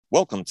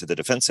Welcome to the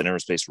Defense and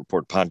Aerospace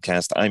Report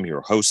podcast. I'm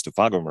your host,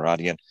 Vago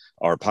Muradian.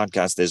 Our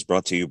podcast is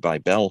brought to you by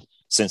Bell.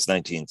 Since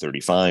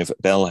 1935,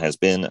 Bell has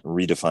been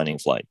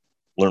redefining flight.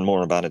 Learn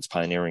more about its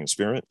pioneering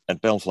spirit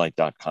at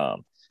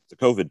bellflight.com. The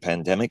COVID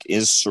pandemic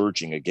is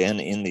surging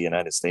again in the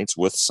United States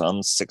with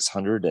some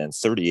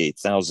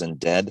 638,000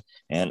 dead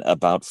and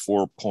about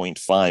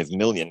 4.5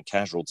 million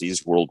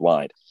casualties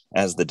worldwide.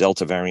 As the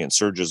Delta variant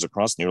surges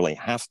across nearly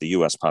half the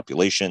U.S.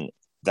 population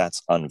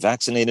that's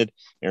unvaccinated,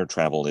 air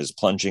travel is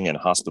plunging and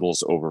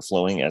hospitals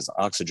overflowing as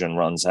oxygen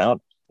runs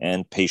out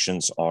and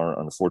patients are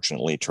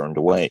unfortunately turned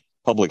away.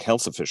 Public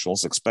health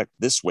officials expect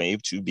this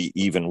wave to be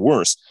even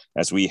worse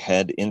as we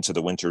head into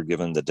the winter,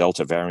 given the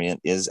Delta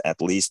variant is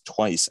at least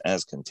twice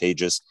as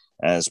contagious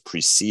as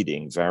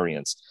preceding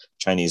variants.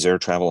 Chinese air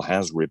travel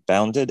has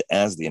rebounded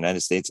as the United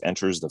States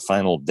enters the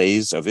final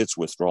days of its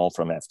withdrawal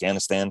from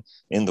Afghanistan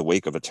in the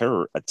wake of a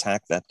terror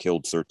attack that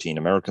killed 13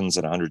 Americans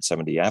and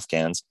 170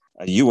 Afghans.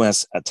 A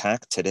U.S.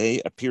 attack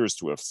today appears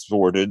to have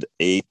thwarted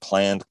a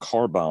planned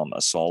car bomb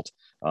assault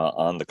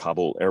on the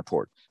Kabul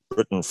airport.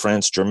 Britain,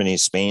 France, Germany,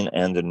 Spain,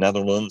 and the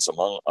Netherlands,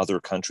 among other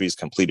countries,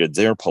 completed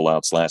their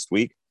pullouts last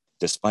week,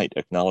 despite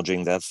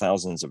acknowledging that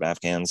thousands of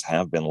Afghans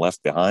have been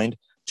left behind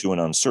to an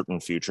uncertain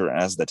future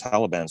as the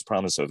Taliban's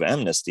promise of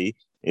amnesty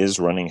is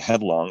running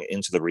headlong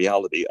into the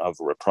reality of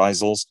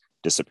reprisals,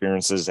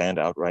 disappearances, and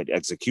outright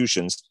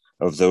executions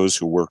of those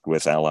who worked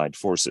with allied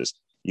forces.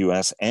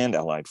 U.S. and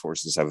allied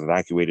forces have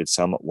evacuated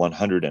some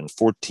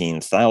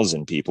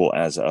 114,000 people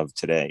as of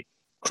today.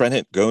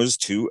 Credit goes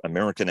to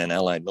American and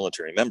allied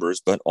military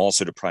members, but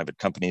also to private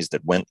companies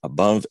that went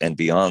above and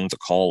beyond the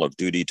call of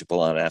duty to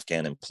pull out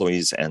Afghan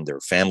employees and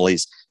their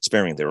families,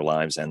 sparing their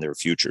lives and their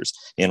futures.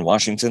 In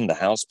Washington, the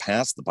House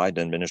passed the Biden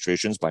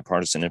administration's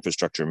bipartisan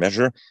infrastructure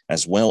measure,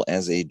 as well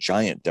as a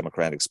giant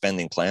Democratic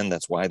spending plan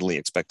that's widely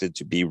expected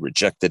to be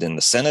rejected in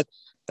the Senate.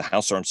 The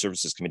House Armed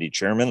Services Committee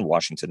Chairman,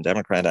 Washington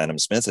Democrat Adam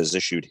Smith, has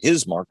issued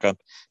his markup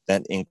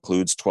that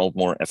includes 12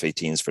 more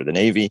F-18s for the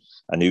Navy,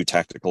 a new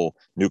tactical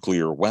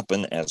nuclear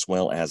weapon, as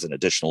well as an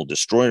additional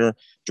destroyer.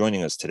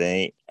 Joining us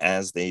today,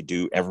 as they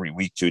do every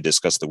week to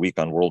discuss the week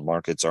on world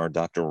markets, are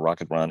Dr.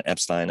 Rocket Ron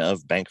Epstein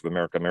of Bank of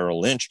America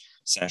Merrill Lynch,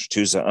 Sash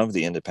Tusa of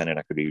the independent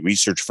equity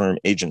research firm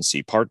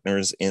Agency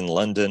Partners in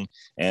London,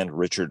 and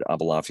Richard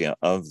Abalafia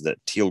of the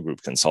Teal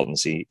Group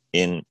Consultancy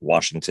in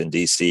Washington,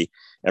 D.C.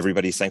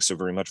 Everybody, thanks so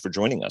very much for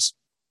joining us.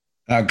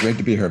 Great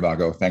to be here,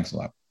 Vago. Thanks a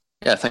lot.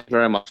 Yeah, thank you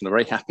very much. And a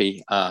very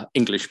happy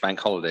English bank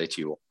holiday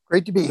to you all.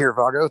 Great to be here,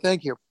 Vago.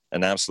 Thank you.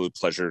 An absolute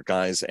pleasure,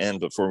 guys. And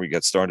before we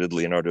get started,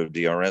 Leonardo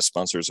DRS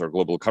sponsors our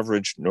global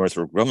coverage.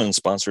 Northrop Grumman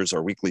sponsors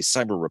our weekly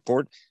cyber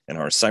report and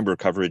our cyber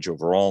coverage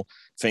overall.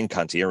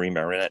 Fincantieri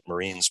Marinette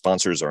Marine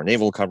sponsors our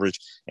naval coverage.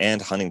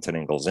 And Huntington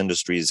Ingalls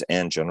Industries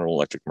and General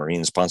Electric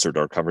Marine sponsored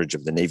our coverage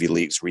of the Navy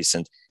League's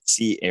recent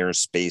Sea Air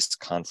Space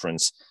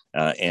Conference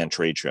and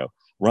trade show.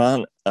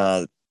 Ron,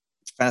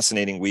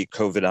 fascinating week.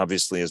 COVID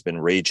obviously has been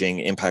raging,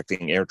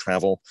 impacting air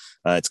travel.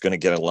 It's going to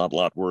get a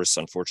lot worse.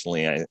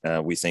 Unfortunately,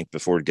 we think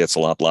before it gets a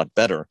lot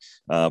better.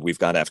 We've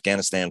got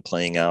Afghanistan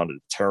playing out, a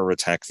terror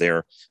attack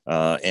there,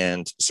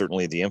 and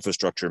certainly the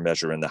infrastructure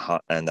measure and the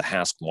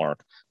HASC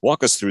mark.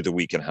 Walk us through the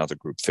week and how the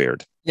group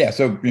fared. Yeah,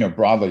 so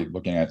broadly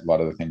looking at a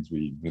lot of the things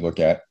we look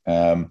at.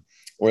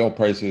 Oil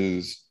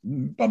prices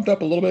bumped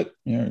up a little bit,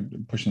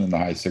 pushing in the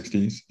high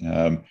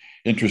 60s.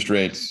 Interest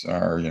rates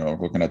are,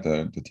 looking at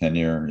the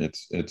 10-year,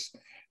 it's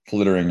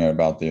flittering at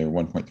about the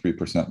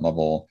 1.3%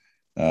 level,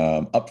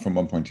 up from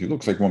 1.2.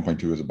 Looks like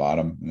 1.2 is a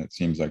bottom, and it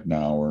seems like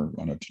now we're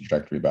on a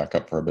trajectory back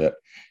up for a bit.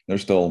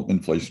 There's still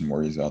inflation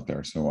worries out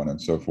there, so on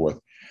and so forth.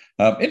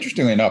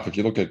 Interestingly enough, if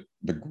you look at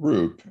the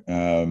group,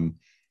 the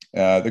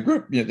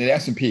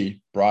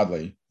S&P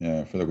broadly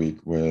for the week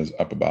was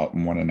up about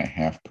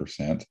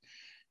 1.5%.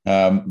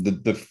 The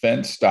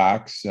defense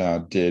stocks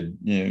did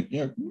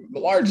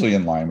largely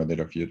in line with it.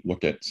 If you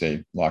look at,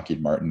 say,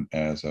 Lockheed Martin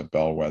as a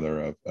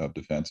bellwether of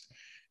defense,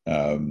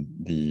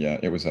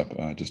 it was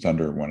up just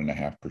under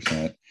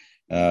 1.5%.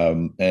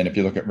 And if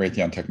you look at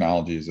Raytheon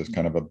Technologies as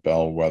kind of a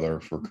bellwether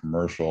for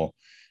commercial,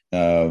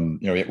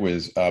 it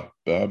was up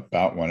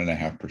about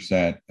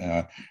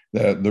 1.5%.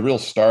 The real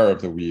star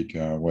of the week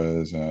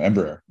was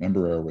Embraer.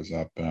 Embraer was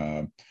up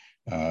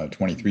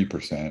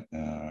 23%,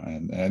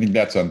 and I think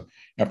that's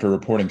after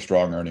reporting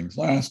strong earnings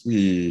last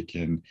week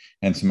and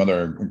some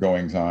other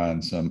goings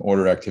on, some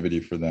order activity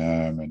for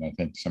them, and I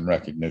think some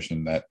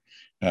recognition that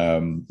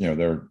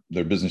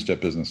their business jet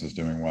business is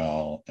doing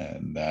well,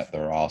 and that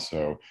they're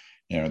also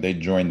they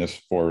joined this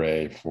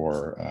foray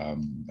for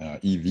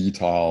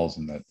eVTOLs,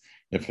 and that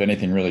if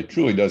anything really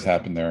truly does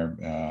happen there,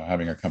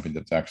 having a company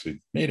that's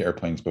actually made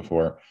airplanes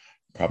before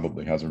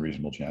probably has a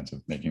reasonable chance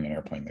of making an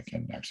airplane that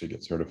can actually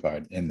get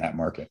certified in that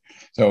market.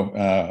 So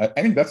I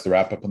think that's the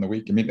wrap up on the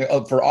week. I mean,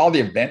 for all the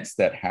events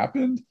that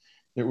happened,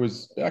 it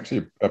was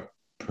actually a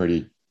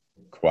pretty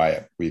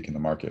quiet week in the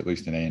market, at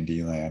least in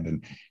A&D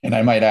land. And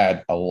I might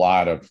add, a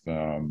lot of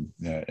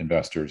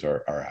investors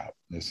are out.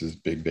 This is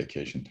big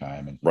vacation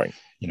time. And, right.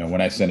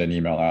 When I send an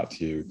email out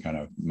to kind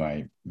of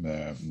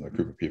the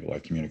group of people I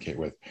communicate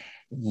with,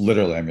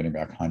 literally I'm getting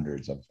back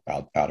hundreds of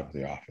out of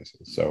the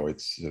offices. So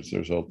it's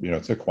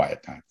a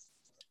quiet time.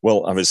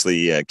 Well,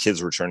 obviously,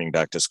 kids returning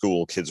back to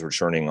school, kids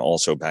returning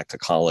also back to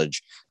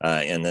college,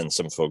 and then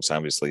some folks,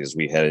 obviously, as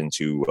we head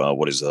into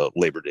what is a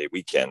Labor Day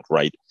weekend,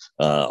 right,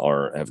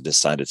 have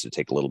decided to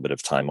take a little bit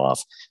of time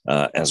off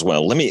as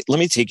well. Let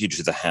me take you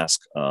to the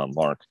HASC,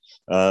 Mark.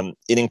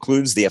 It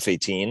includes the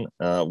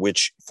F-18,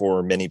 which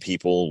for many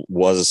people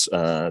was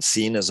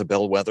seen as a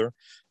bellwether,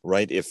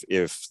 right?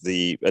 If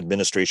the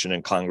administration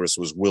and Congress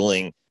was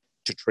willing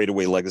to trade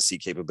away legacy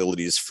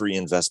capabilities, free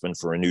investment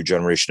for a new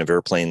generation of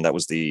airplane. That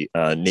was the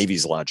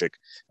Navy's logic.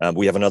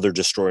 We have another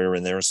destroyer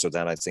in there, so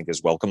that I think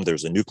is welcome.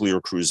 There's a nuclear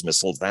cruise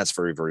missile. That's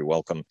very, very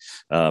welcome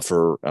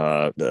for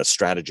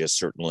strategists,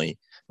 certainly,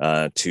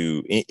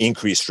 to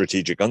increase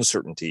strategic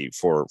uncertainty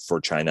for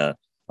China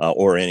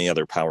or any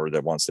other power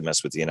that wants to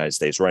mess with the United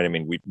States, right? I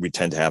mean, we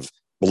tend to have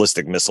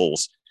ballistic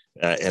missiles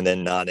and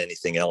then not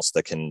anything else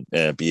that can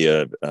be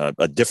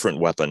a different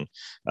weapon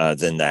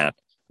than that.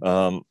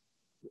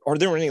 Are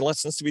there any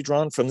lessons to be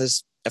drawn from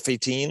this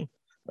F-18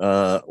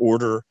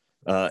 order?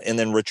 And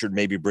then, Richard,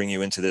 maybe bring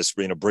you into this,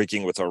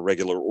 breaking with our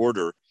regular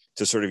order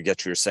to sort of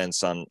get your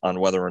sense on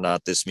whether or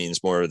not this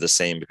means more of the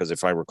same. Because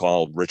if I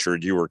recall,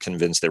 Richard, you were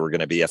convinced there were going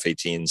to be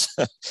F-18s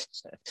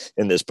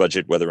in this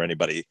budget, whether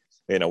anybody,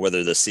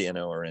 whether the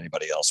CNO or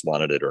anybody else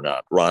wanted it or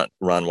not. Ron,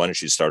 why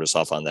don't you start us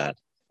off on that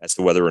as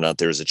to whether or not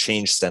there's a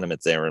changed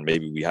sentiment there, and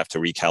maybe we have to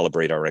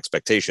recalibrate our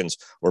expectations,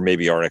 or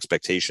maybe our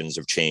expectations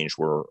of change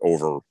were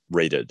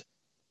overrated.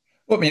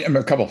 Well, I mean,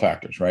 a couple of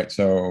factors, right?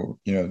 So,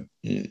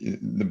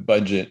 the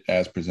budget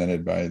as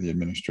presented by the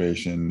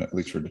administration, at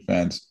least for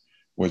defense,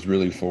 was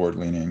really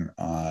forward-leaning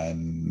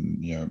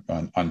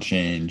on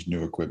change,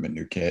 new equipment,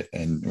 new kit,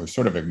 and was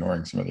sort of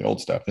ignoring some of the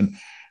old stuff. And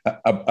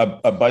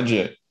a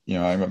budget,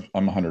 I'm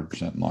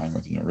 100% in line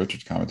with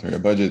Richard's commentary. A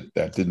budget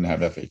that didn't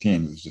have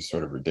F-18s is just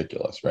sort of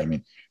ridiculous, right? I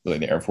mean, really,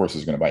 the Air Force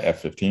is going to buy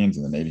F-15s,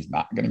 and the Navy's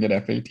not going to get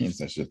F-18s.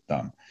 That's just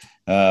dumb.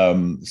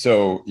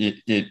 So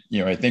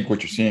I think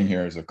what you're seeing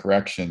here is a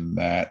correction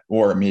that,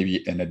 or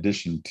maybe in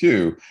addition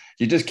to,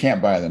 you just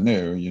can't buy the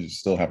new. You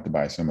still have to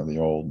buy some of the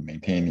old,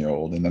 maintain the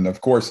old, and then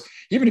of course,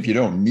 even if you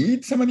don't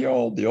need some of the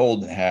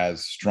old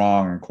has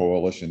strong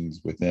coalitions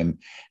within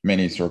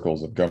many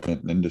circles of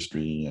government and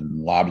industry and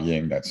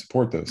lobbying that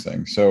support those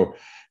things. So,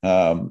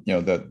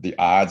 the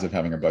odds of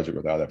having a budget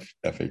without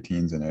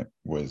F-18s in it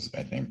was,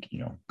 I think,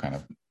 kind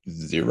of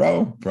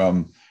zero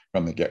from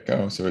the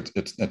get-go. So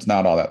it's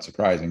not all that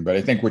surprising. But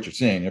I think what you're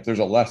seeing, if there's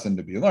a lesson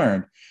to be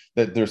learned,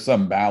 that there's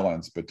some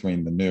balance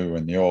between the new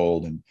and the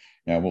old, and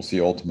we'll see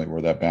ultimately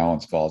where that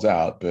balance falls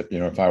out. But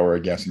if I were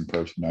a guessing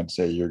person, I'd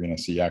say you're going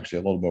to see actually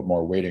a little bit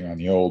more weighting on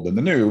the old than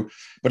the new.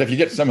 But if you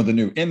get some of the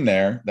new in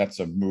there,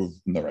 that's a move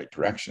in the right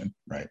direction,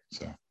 right?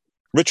 So,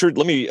 Richard,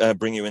 let me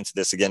bring you into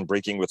this again,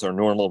 breaking with our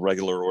normal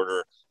regular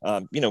order.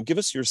 Give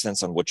us your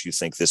sense on what you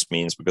think this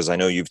means, because I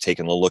know you've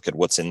taken a look at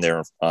what's in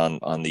there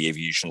on the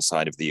aviation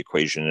side of the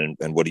equation,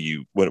 and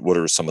what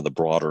are some of the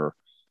broader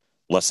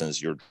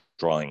lessons you're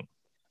drawing?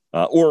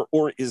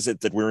 Or is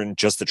it that we're in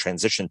just the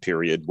transition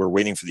period? We're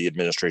waiting for the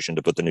administration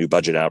to put the new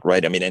budget out,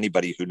 right? I mean,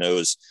 anybody who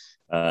knows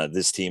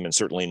this team and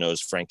certainly knows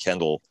Frank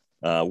Kendall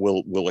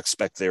will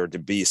expect there to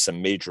be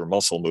some major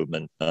muscle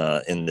movement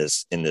in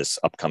this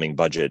upcoming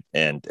budget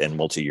and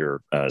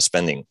multi-year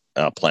spending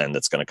plan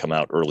that's going to come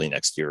out early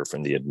next year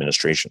from the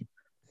administration.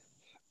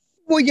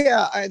 Well,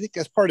 yeah, I think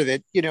that's part of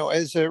it.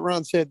 As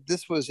Ron said,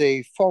 this was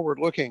a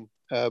forward-looking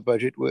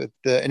budget with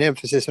an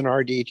emphasis on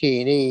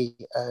RDT&E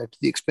to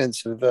the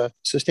expense of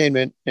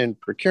sustainment and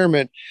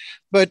procurement.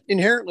 But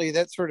inherently,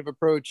 that sort of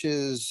approach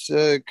is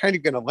kind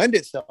of going to lend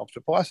itself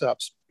to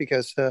plus-ups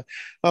because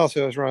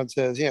also, as Ron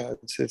says,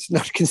 it's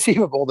not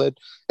conceivable that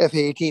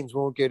F-18s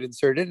won't get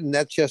inserted. And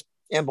that's just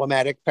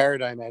emblematic,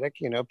 paradigmatic.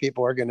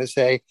 People are going to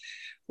say,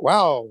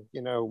 wow,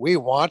 we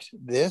want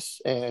this,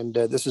 and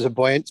this is a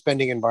buoyant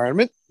spending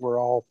environment. We're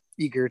all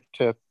eager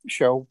to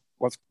show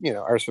what's,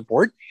 our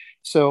support.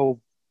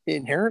 So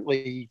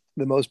inherently,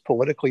 the most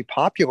politically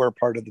popular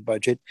part of the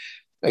budget,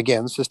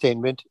 again,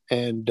 sustainment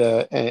and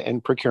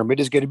procurement,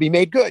 is going to be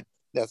made good.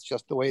 That's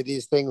just the way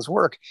these things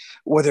work.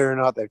 Whether or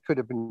not that could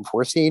have been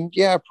foreseen,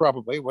 yeah,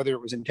 probably. Whether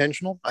it was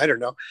intentional, I don't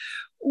know.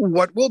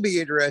 What will be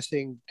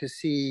interesting to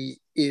see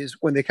is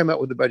when they come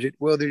out with the budget,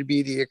 will there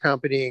be the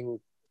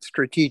accompanying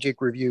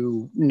strategic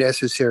review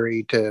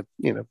necessary to,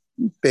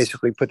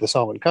 basically put this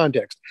all in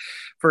context?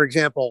 For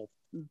example,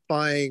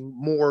 buying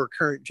more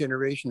current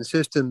generation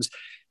systems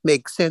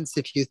makes sense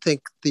if you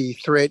think the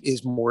threat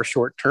is more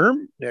short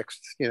term,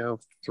 next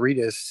 3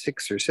 to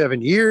 6 or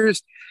 7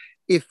 years.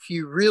 If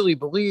you really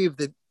believe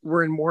that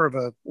we're in more of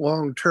a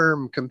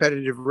long-term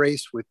competitive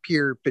race with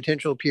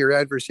potential peer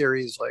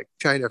adversaries like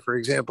China, for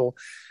example,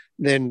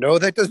 then no,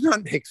 that does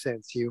not make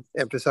sense. You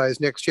emphasize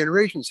next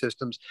generation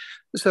systems.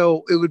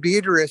 So it would be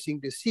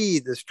interesting to see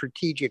the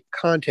strategic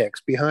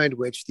context behind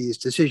which these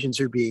decisions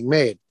are being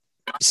made.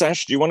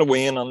 Sash, do you want to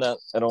weigh in on that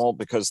at all?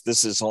 Because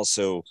this is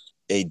also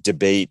a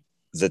debate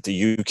that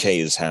the UK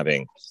is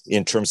having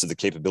in terms of the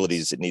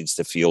capabilities it needs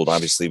to field,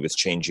 obviously with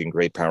changing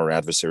great power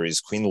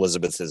adversaries. Queen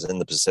Elizabeth is in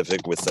the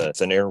Pacific with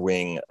an air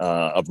wing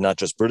of not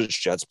just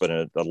British jets, but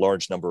a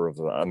large number of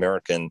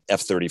American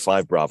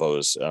F-35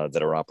 Bravos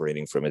that are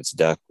operating from its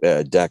deck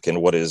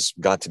in what has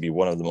got to be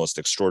one of the most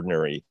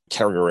extraordinary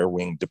carrier air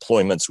wing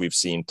deployments we've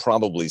seen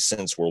probably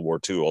since World War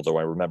II, although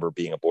I remember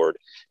being aboard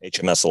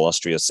HMS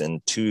Illustrious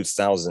in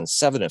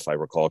 2007, if I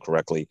recall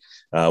correctly,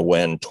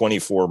 when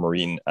 24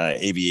 Marine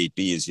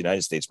AV-8Bs,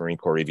 United States Marine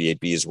Corps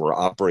AV-8Bs, were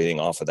operating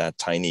off of that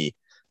tiny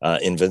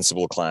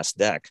Invincible class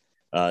deck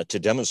to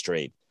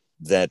demonstrate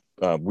that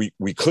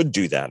we could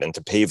do that and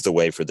to pave the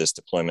way for this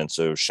deployment.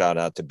 So shout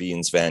out to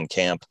Beans Van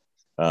Camp,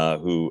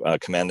 who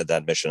commanded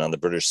that mission on the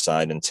British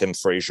side, and Tim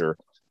Fraser,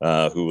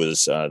 who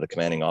was the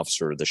commanding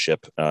officer of the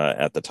ship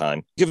at the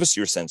time. Give us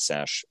your sense,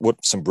 Sash,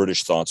 what some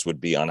British thoughts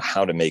would be on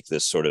how to make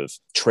this sort of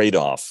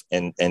trade-off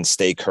and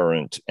stay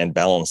current and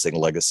balancing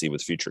legacy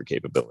with future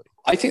capability.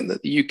 I think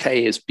that the UK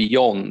is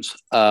beyond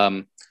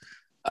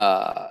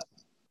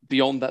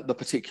that the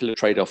particular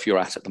trade-off you're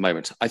at the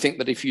moment. I think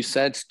that if you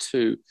said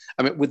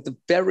with the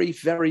very,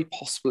 very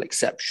possible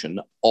exception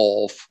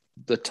of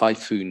the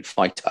Typhoon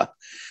fighter,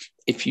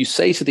 if you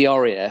say to the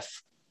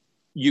RAF,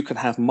 you can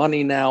have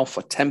money now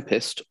for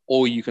Tempest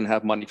or you can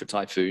have money for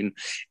Typhoon.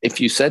 If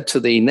you said to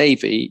the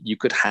Navy, you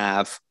could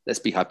have, let's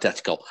be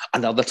hypothetical,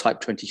 another Type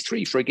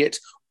 23 frigate,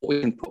 or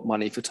you can put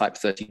money for Type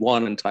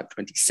 31 and Type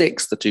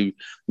 26, the two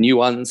new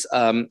ones.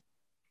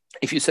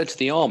 If you said to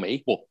the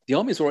Army, well, the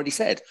Army's already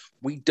said,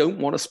 we don't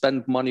want to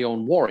spend money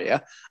on Warrior,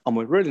 and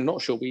we're really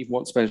not sure we even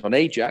want to spend it on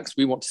Ajax.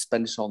 We want to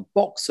spend it on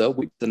Boxer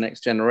with the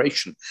next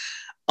generation.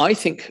 I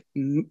think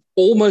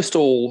almost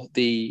all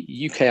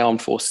the UK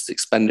Armed Forces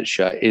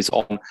expenditure is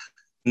on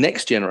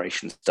next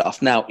generation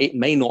stuff. Now, it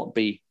may not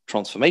be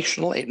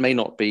transformational. It may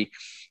not be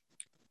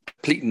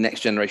completely next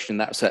generation in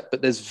that set,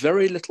 but there's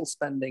very little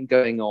spending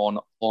going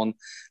on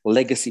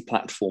legacy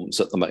platforms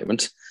at the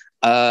moment.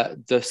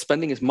 The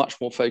spending is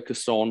much more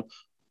focused on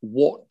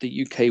what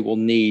the UK will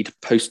need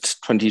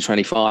post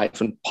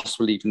 2025 and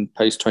possibly even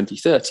post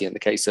 2030 in the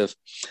case of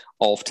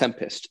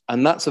Tempest.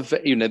 And that's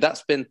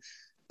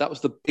that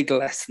was the big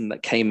lesson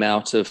that came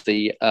out of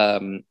the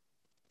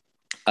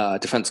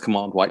Defence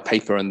Command White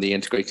Paper and the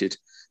Integrated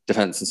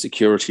Defence and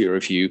Security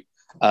Review,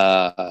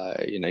 4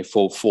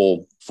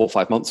 or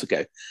 5 months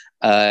ago.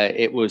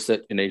 It was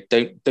that,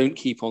 don't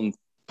keep on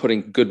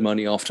putting good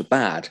money after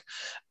bad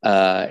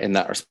in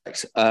that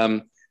respect.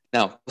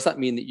 Now, does that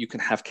mean that you can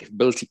have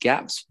capability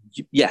gaps?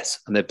 Yes,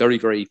 and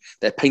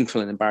they're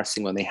painful and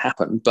embarrassing when they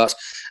happen. But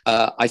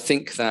I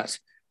think that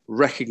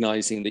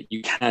recognizing that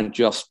you can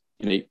just,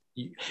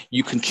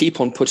 you can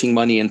keep on putting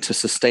money in to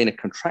sustain a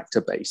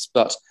contractor base,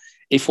 but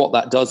if what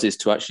that does is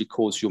to actually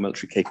cause your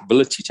military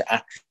capability to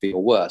atrophy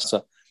or worse,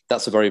 so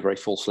that's a very, very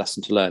false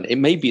lesson to learn. It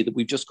may be that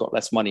we've just got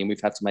less money and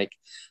we've had to make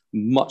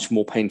much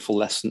more painful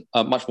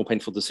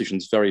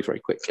decisions very, very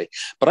quickly.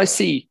 But I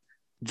see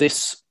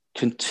this.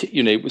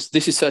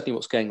 This is certainly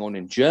what's going on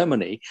in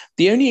Germany.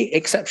 The only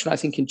exception, I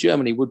think, in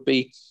Germany would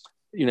be,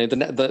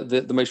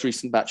 the most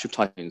recent batch of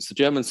Typhoons. The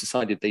Germans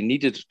decided they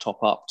needed to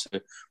top up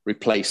to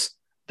replace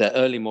their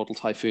early model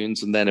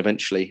Typhoons, and then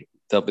eventually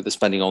there'll be the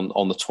spending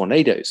on the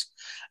Tornadoes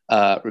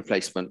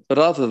replacement. But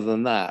other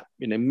than that,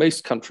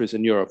 most countries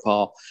in Europe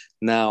are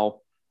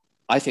now,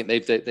 I think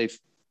they've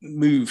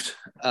moved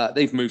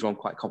on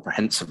quite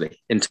comprehensively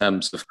in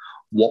terms of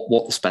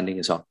what the spending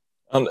is on.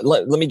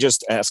 Let me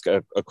just ask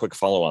a quick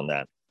follow on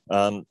that.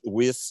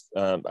 With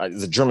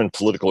the German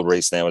political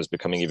race now is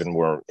becoming even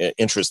more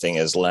interesting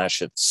as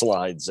Laschet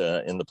slides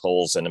in the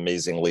polls, and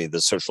amazingly,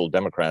 the Social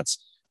Democrats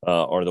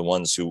are the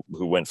ones who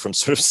went from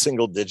sort of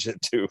single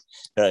digit to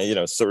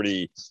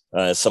 30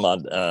 some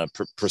odd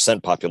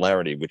percent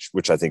popularity,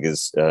 which I think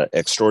is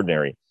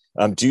extraordinary.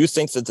 Do you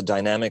think that the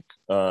dynamic,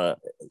 the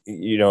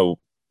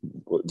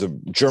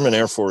German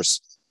Air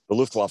Force, the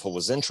Luftwaffe,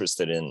 was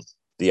interested in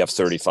the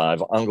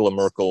F-35? Angela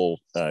Merkel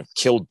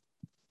killed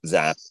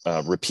that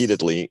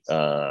repeatedly,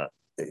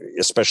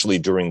 especially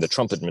during the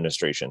Trump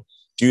administration.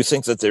 Do you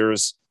think that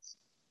there's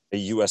a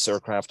U.S.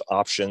 aircraft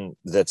option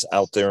that's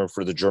out there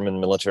for the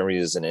German military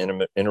as an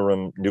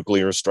interim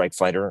nuclear strike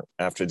fighter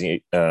after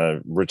the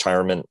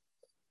retirement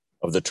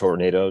of the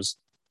Tornadoes?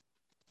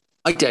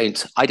 I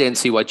don't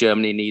see why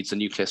Germany needs a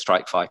nuclear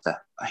strike fighter.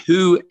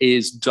 Who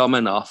is dumb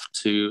enough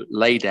to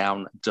lay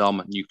down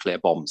dumb nuclear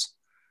bombs?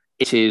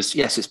 It is,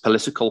 yes, it's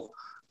political.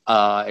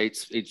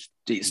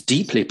 It's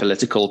deeply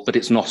political, but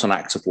it's not an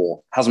act of war.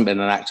 It hasn't been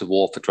an act of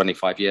war for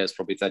 25 years,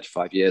 probably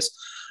 35 years.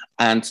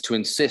 And to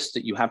insist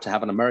that you have to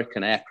have an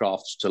American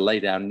aircraft to lay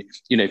down,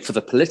 for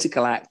the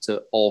political act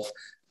of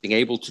being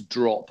able to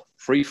drop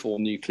freeform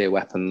nuclear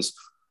weapons,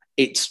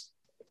 it's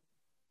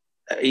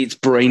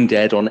brain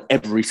dead on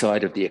every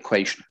side of the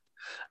equation.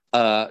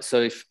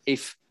 So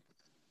if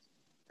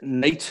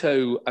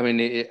NATO, I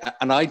mean,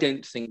 and I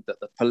don't think that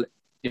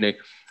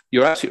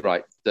you're absolutely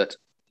right that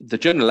the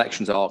German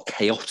elections are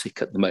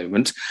chaotic at the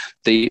moment.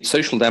 The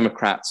Social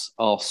Democrats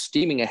are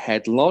steaming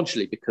ahead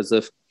largely because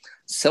of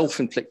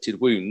self-inflicted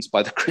wounds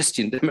by the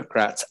Christian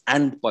Democrats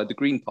and by the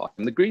Green Party.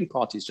 And the Green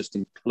Party is just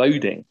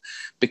imploding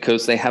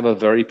because they have a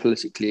very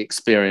politically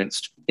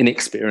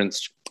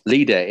inexperienced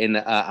leader in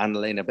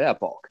Annalena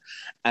Baerbock.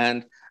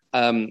 And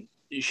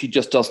she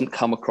just doesn't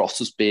come across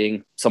as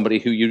being somebody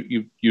who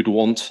you'd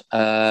want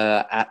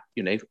in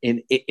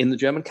the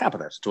German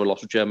cabinet to a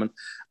lot of German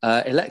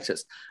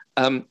electors.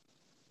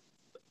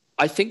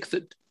 I think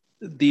that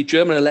the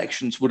German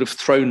elections would have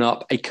thrown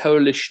up a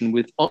coalition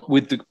with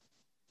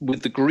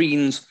the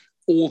Greens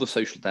or the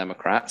Social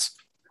Democrats,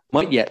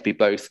 might yet be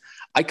both.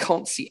 I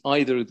can't see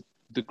either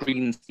the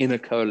Greens in a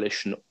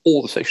coalition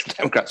or the Social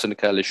Democrats in a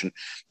coalition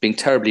being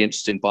terribly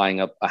interested in buying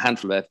a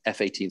handful of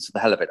F-18s for the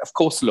hell of it. Of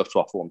course, the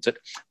Luftwaffe want it.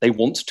 They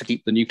want to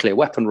keep the nuclear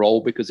weapon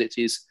role because it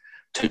is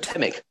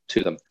totemic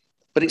to them.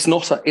 But it's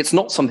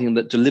not something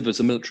that delivers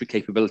a military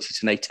capability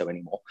to NATO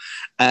anymore.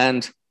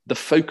 And the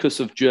focus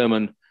of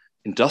German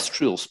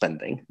industrial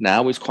spending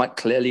now is quite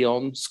clearly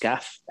on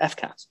SCAF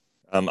FCAS.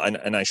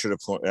 And I should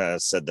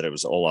have said that it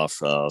was Olaf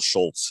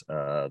Scholz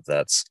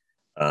that's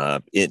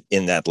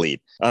in that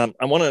lead.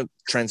 I want to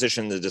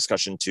transition the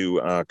discussion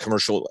to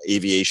commercial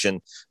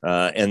aviation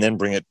and then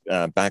bring it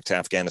back to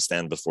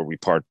Afghanistan before we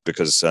part,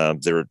 because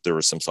there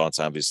are some thoughts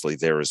obviously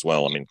there as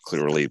well. I mean,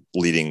 clearly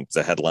leading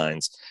the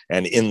headlines.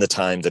 And in the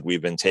time that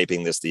we've been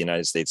taping this, the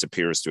United States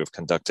appears to have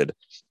conducted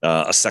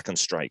a second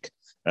strike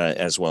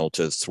as well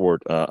to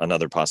thwart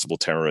another possible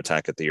terror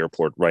attack at the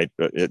airport, right?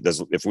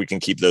 If we can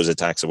keep those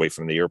attacks away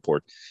from the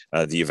airport,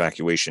 the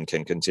evacuation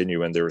can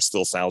continue. And there are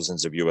still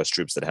thousands of U.S.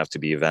 troops that have to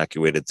be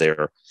evacuated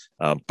there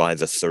by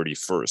the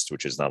 31st,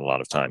 which is not a lot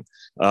of time.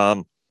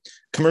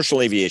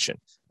 Commercial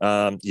aviation.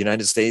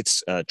 United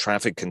States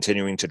traffic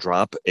continuing to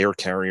drop. Air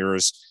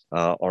carriers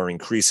are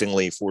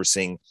increasingly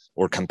forcing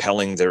or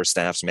compelling their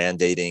staffs,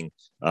 mandating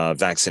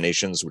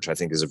vaccinations, which I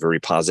think is a very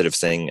positive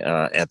thing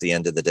at the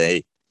end of the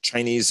day.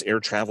 Chinese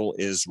air travel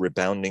is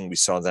rebounding. We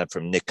saw that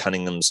from Nick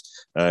Cunningham's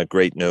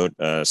great note,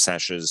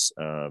 Sasha's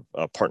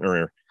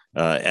partner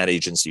at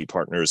Agency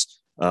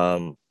Partners.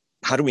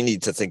 How do we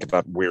need to think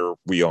about where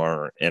we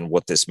are and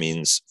what this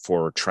means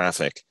for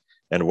traffic,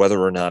 and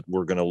whether or not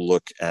we're going to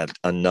look at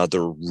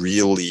another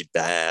really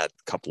bad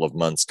couple of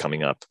months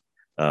coming up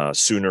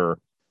sooner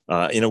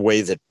in a way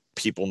that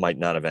people might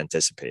not have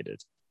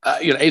anticipated?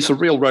 It's a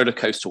real roller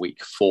coaster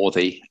week for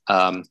the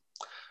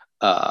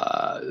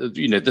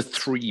the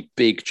three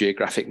big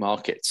geographic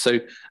markets. So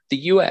the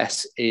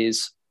US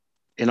is,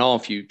 in our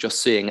view,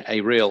 just seeing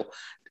a real,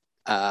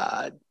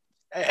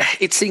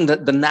 it's seeing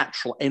the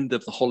natural end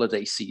of the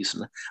holiday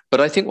season. But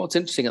I think what's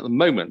interesting at the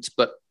moment,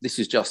 but this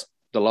is just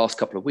the last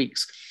couple of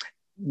weeks,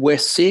 we're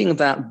seeing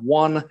that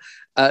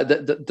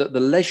the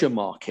leisure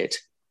market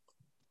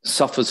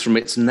suffers from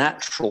its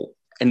natural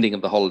ending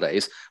of the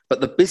holidays, but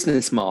the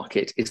business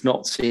market is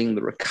not seeing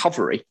the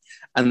recovery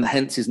and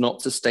hence is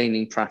not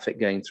sustaining traffic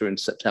going through in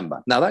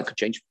September. Now that could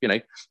change.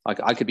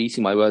 I could be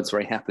eating my words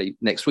very happily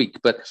next week,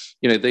 but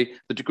the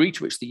degree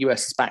to which the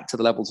US is back to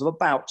the levels of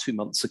about 2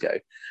 months ago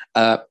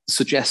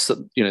suggests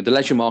that the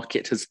leisure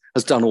market has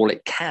done all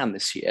it can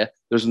this year.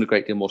 There isn't a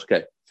great deal more to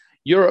go.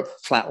 Europe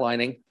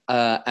flatlining,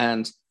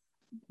 and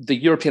the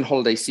European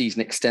holiday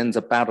season extends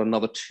about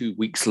another 2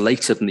 weeks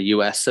later than the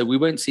US, so we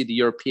won't see the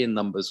European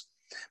numbers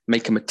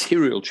make a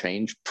material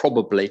change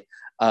probably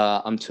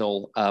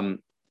until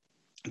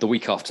the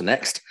week after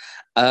next.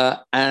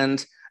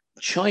 And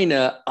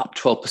China up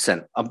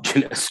 12%,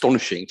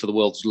 astonishing for the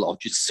world's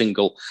largest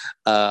single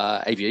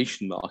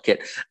aviation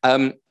market.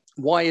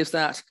 Why is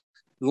that?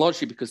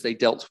 Largely because they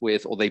dealt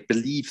with, or they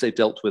believe they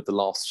dealt with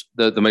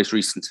the most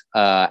recent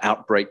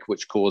outbreak,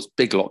 which caused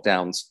big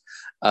lockdowns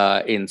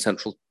in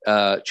central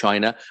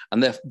China,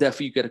 and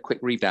therefore you get a quick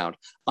rebound.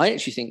 I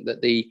actually think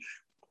that the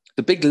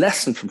big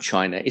lesson from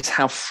China is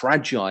how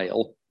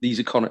fragile these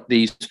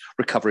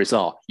recoveries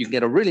are. You can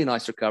get a really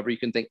nice recovery. You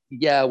can think,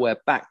 yeah, we're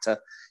back to,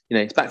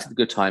 it's back to the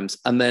good times.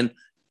 And then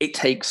it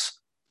takes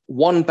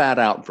one bad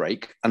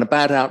outbreak, and a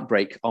bad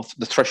outbreak after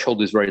the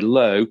threshold is very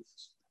low,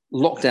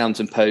 lockdowns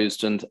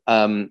imposed, and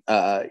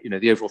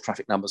the overall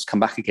traffic numbers come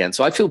back again.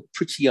 So I feel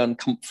pretty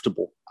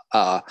uncomfortable,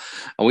 and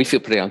we feel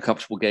pretty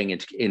uncomfortable going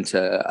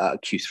into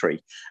Q3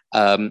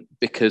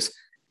 because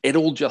it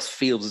all just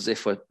feels as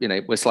if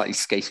we're slightly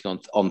skating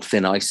on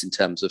thin ice in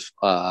terms of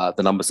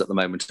the numbers at the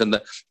moment. And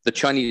the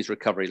Chinese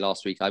recovery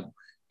last week,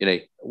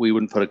 we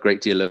wouldn't put a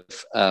great deal of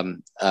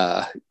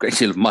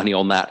money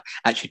on that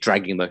actually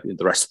dragging the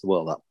rest of the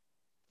world up.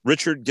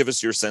 Richard, give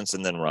us your sense,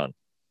 and then Ron.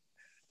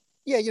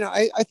 Yeah,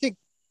 I think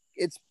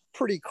it's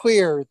pretty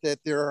clear that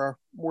there are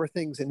more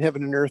things in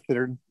heaven and earth that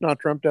are not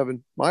dreamt of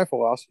in my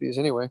philosophies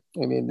anyway.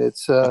 I mean,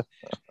 it's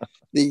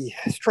the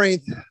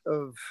strength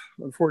of,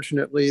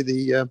 unfortunately,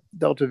 the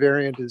Delta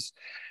variant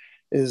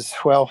is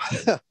well,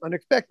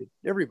 unexpected,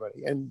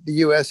 everybody. And the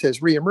U.S. has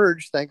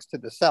reemerged, thanks to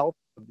the South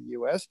of the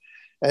U.S.,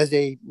 as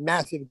a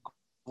massive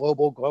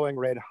global glowing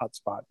red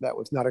hotspot. That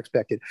was not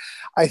expected.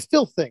 I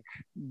still think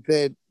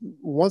that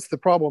once the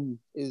problem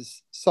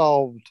is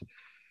solved,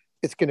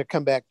 it's going to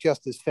come back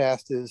just as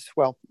fast as,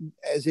 well,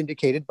 as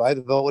indicated by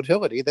the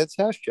volatility that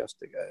Sash just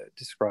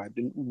described.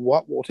 And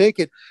what will take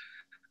it,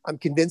 I'm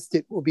convinced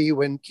it will be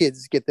when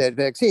kids get that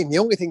vaccine. The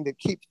only thing that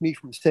keeps me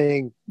from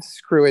saying,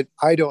 screw it,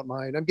 I don't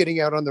mind, I'm getting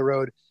out on the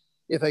road.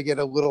 If I get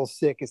a little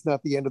sick, it's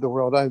not the end of the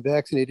world, I'm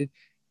vaccinated,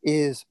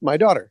 is my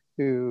daughter,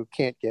 who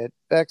can't get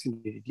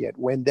vaccinated yet.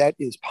 When that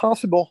is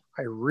possible,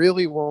 I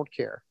really won't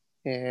care.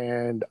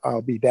 And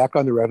I'll be back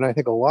on the road. And I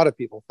think a lot of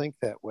people think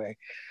that way.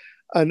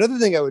 Another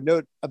thing I would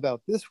note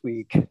about this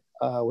week,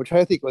 which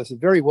I think was a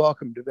very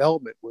welcome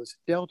development, was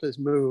Delta's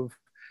move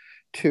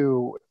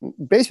to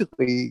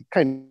basically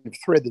kind of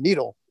thread the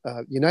needle.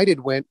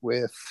 United went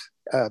with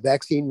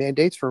vaccine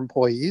mandates for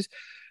employees.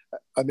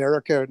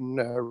 American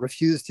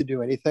refused to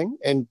do anything.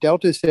 And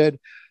Delta said,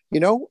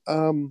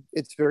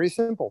 it's very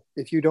simple.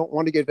 If you don't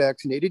want to get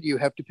vaccinated, you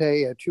have to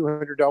pay a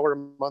 $200 a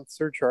month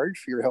surcharge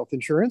for your health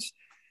insurance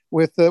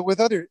with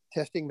other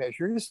testing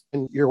measures,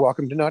 and you're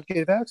welcome to not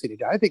get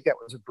vaccinated. I think that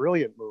was a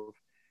brilliant move.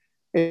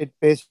 It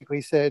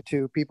basically said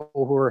to people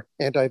who are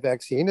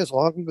anti-vaccine, as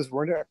long as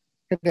we're not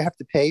going to have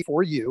to pay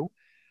for you,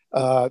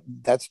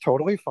 that's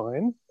totally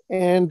fine.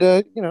 And,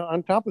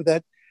 on top of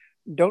that,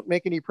 don't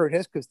make any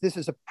protests, because this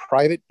is a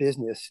private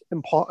business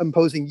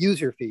imposing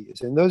user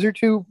fees. And those are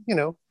two,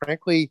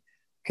 frankly,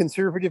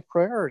 conservative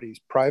priorities.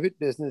 Private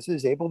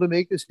businesses able to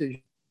make decisions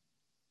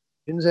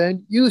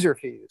and user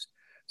fees.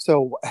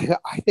 So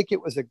I think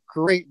it was a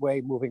great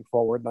way moving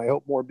forward. And I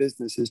hope more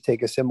businesses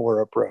take a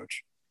similar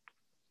approach.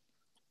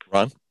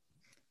 Ron?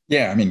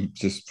 Yeah,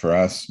 just for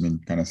us,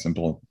 kind of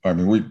simple.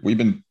 We've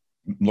been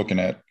looking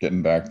at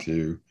getting back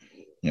to,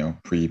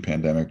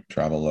 pre-pandemic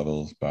travel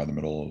levels by the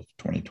middle of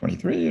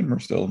 2023, and we're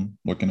still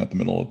looking at the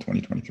middle of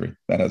 2023.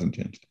 That hasn't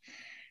changed.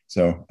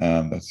 So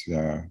that's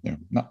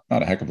not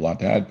a heck of a lot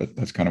to add, but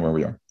that's kind of where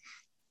we are.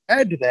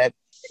 Add to that,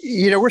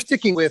 we're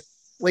sticking with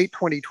late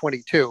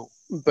 2022,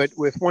 but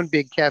with one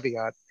big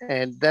caveat,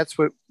 and that's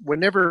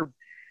whenever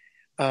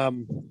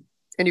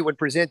anyone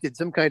presented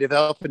some kind of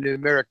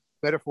alphanumeric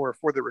metaphor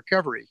for the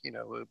recovery,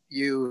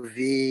 U,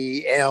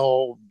 V,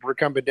 L,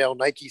 recumbent L,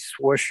 Nike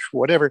swoosh,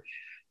 whatever,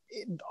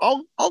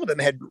 all of them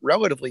had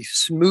relatively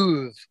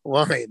smooth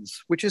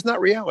lines, which is not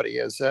reality.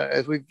 As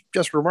we've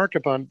just remarked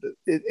upon,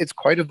 it's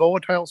quite a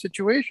volatile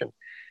situation.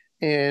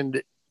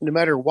 And no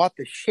matter what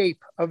the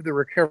shape of the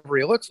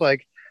recovery looks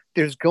like,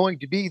 there's going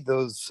to be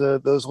those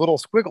little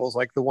squiggles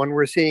like the one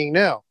we're seeing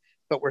now.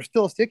 But we're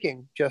still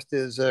sticking, just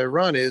as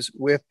Ron is,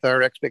 with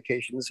our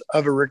expectations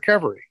of a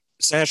recovery.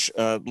 Sash,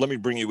 let me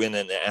bring you in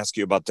and ask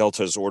you about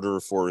Delta's order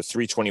for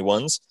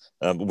 321s.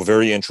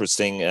 Very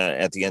interesting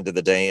at the end of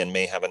the day, and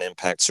may have an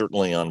impact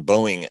certainly on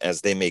Boeing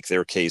as they make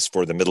their case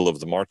for the middle of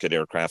the market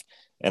aircraft.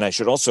 And I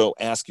should also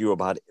ask you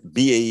about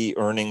BAE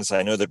earnings.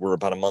 I know that we're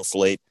about a month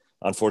late.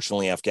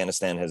 Unfortunately,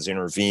 Afghanistan has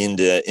intervened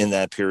in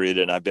that period,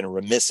 and I've been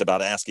remiss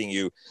about asking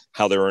you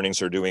how their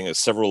earnings are doing. As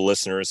several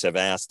listeners have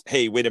asked,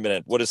 hey, wait a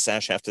minute, what does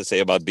Sash have to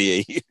say about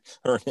BAE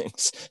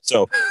earnings?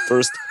 So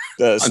first,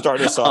 start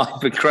us off.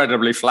 I'm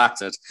incredibly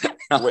flattered.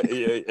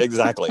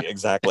 Exactly.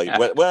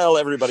 Well,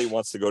 everybody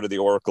wants to go to the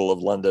Oracle of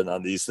London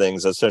on these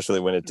things, especially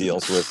when it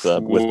deals with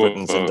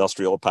Britain's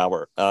industrial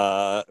power.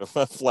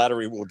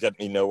 Flattery will get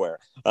me nowhere.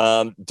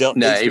 No,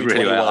 it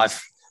really will.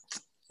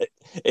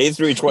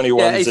 A321s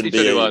yeah, and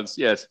A321s,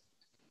 yes.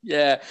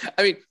 Yeah,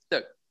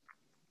 look,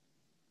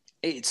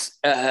 it's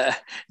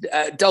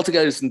Delta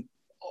goes and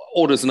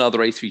orders another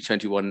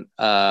A321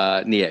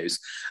 Neos.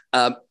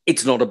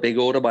 It's not a big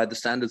order by the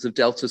standards of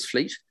Delta's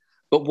fleet,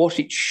 but what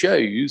it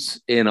shows,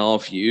 in our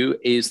view,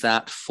 is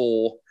that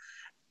for,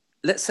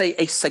 let's say,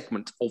 a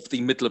segment of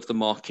the middle of the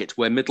market,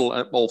 where middle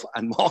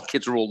and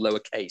market are all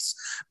lowercase,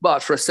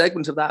 but for a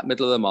segment of that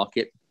middle of the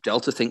market,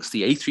 Delta thinks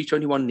the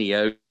A321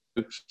 Neo,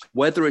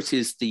 whether it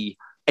is the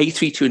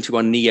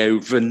A321 Neo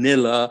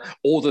vanilla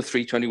or the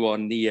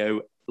 321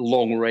 Neo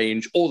long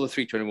range or the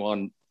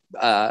 321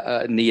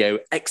 Neo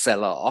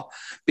XLR,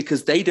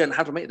 because they don't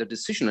have to make the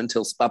decision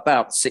until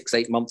about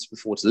 6-8 months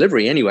before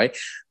delivery anyway.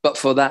 But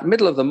for that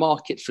middle of the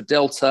market, for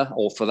Delta,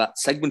 or for that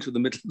segment of the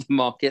middle of the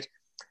market,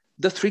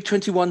 the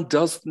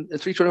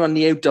 321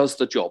 Neo does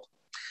the job.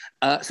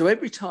 So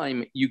every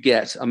time you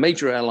get a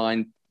major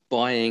airline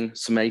buying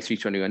some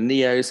A321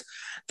 Neos,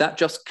 that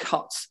just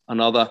cuts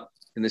another,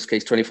 in this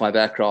case, 25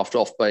 aircraft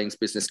off Boeing's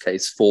business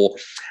case for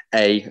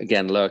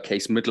again,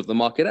 lowercase, middle of the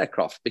market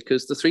aircraft,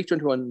 because the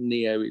 321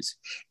 Neo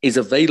is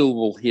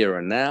available here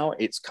and now.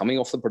 It's coming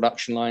off the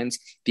production lines.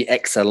 The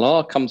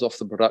XLR comes off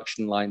the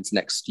production lines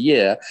next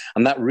year.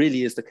 And that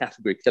really is the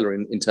category killer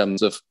in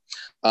terms of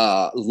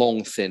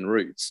long, thin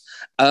routes.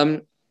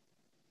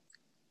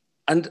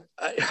 And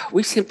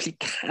we simply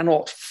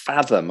cannot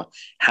fathom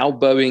how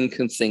Boeing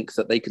can think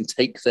that they can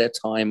take their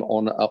time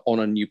on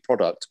a new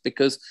product,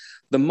 because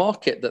the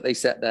market that they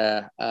set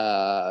their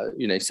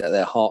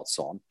hearts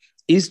on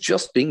is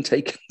just being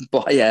taken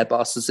by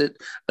Airbus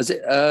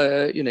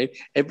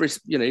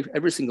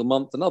every single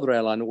month another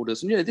airline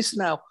orders. And this is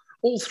now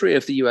all three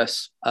of the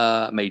US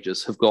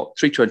majors have got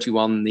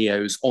 321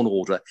 Neos on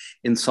order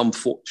in some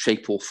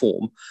shape or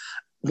form.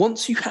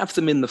 Once you have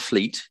them in the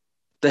fleet,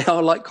 they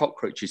are like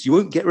cockroaches. You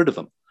won't get rid of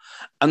them.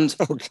 And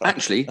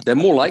actually, they're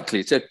more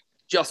likely to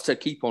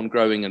keep on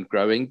growing and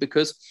growing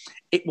because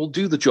it will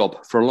do the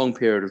job for a long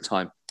period of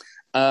time.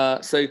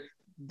 So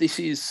this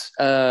is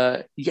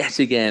yet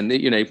again,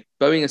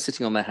 Boeing are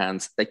sitting on their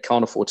hands. They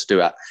can't afford to do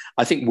that.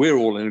 I think we're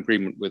all in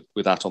agreement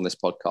with that on this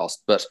podcast,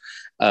 but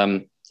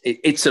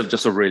it's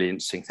just a really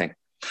interesting thing.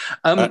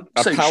 A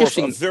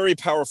very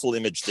powerful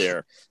image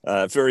there.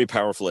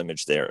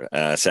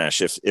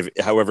 Sash, if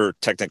however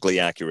technically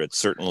accurate,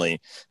 certainly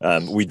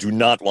we do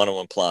not want to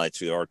imply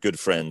to our good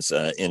friends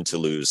in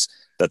Toulouse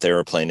that their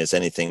airplane is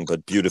anything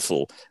but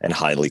beautiful and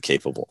highly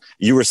capable.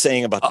 You were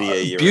saying about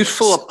BAE.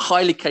 Beautiful,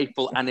 highly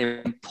capable, and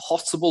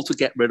impossible to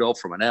get rid of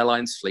from an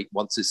airline's fleet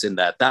once it's in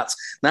there. That's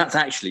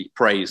actually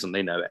praise, and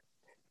they know it.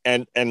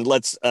 And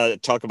let's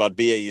talk about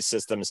BAE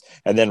Systems,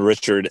 and then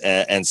Richard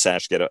and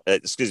Sash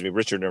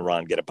Richard and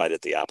Ron get a bite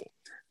at the apple.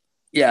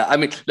 Yeah, I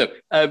mean, look,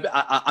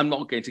 I'm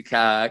not going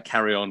to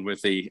carry on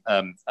with the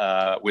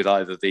with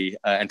either the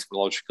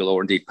entomological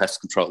or indeed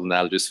pest control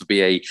analogies for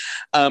BAE,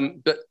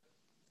 but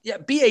yeah,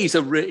 BAE is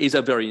a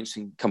very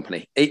interesting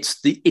company. It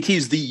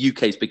is the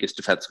UK's biggest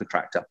defence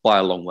contractor by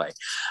a long way,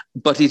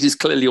 but it is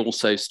clearly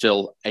also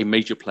still a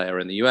major player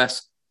in the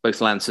US, both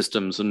land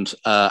systems and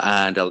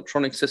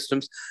electronic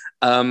systems.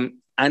 And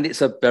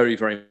it's a very,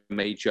 very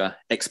major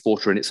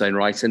exporter in its own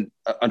right, and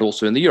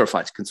also in the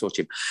Eurofighter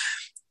consortium.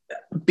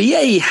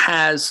 BAE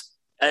has,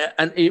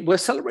 and we're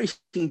celebrating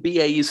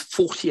BAE's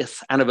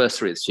 40th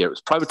anniversary this year. It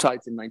was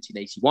privatized in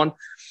 1981.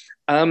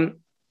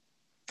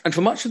 And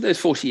for much of those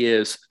 40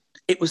 years,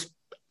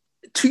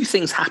 two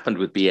things happened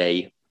with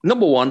BAE.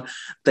 Number one,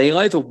 they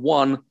either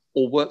won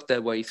or worked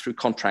their way through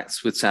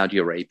contracts with Saudi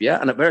Arabia.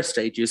 And at various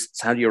stages,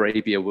 Saudi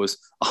Arabia was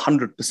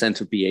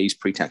 100% of BAE's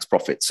pre-tax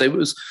profits. So it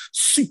was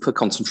super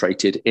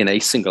concentrated in a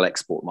single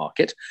export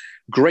market.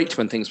 Great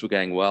when things were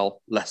going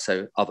well, less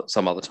so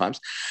some other times.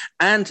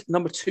 And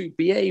number two,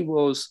 BAE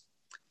was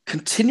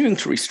continuing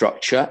to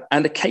restructure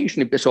and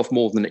occasionally bit off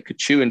more than it could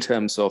chew in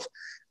terms of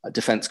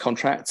defense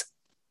contracts.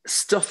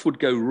 Stuff would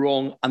go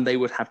wrong and they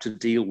would have to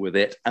deal with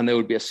it. And there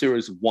would be a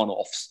series of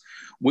one-offs,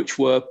 which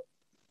were,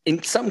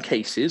 in some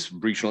cases,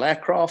 regional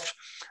aircraft,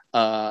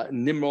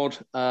 Nimrod,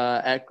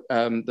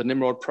 the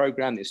Nimrod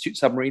program, the astute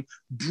submarine,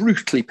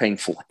 brutally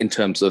painful in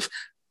terms of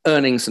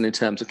earnings and in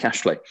terms of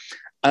cash flow.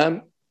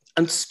 And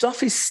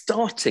stuff is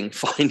starting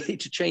finally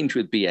to change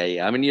with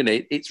BAE. I mean,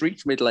 it's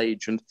reached middle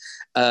age and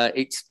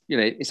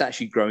it's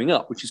actually growing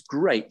up, which is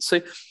great. So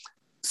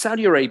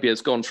Saudi Arabia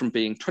has gone from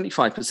being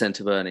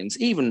 25% of earnings,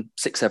 even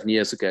 6-7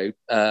 years ago,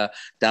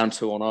 down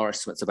to, on our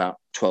estimates, about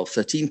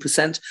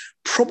 12-13%.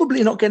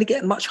 Probably not going to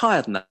get much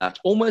higher than that,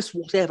 almost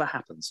whatever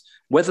happens,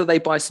 whether they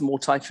buy some more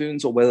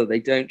Typhoons or whether they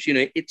don't.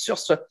 It's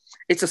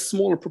a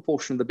smaller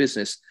proportion of the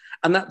business.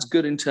 And that's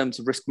good in terms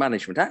of risk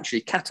management.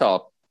 Actually,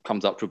 Qatar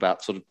comes up to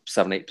about sort of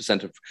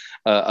 7-8%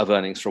 of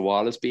earnings for a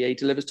while as BAE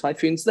delivers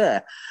Typhoons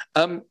there.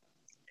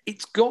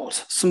 It's got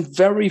some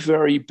very,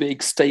 very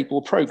big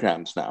stable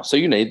programs now. So,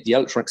 the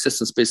electronic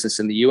systems business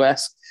in the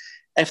US,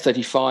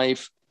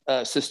 F-35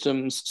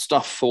 systems,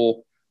 stuff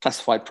for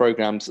classified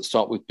programs that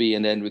start with B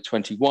and end with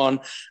 21,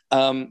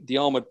 the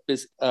armored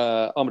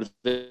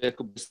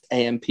vehicle,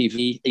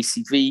 AMPV,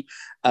 ACV,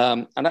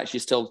 and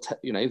actually still,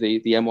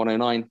 the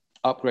M109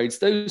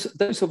 upgrades.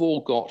 Those have all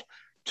got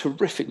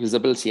terrific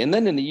visibility. And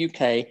then in the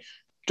UK,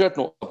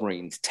 Dreadnought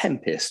submarines,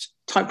 Tempest,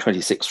 Type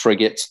 26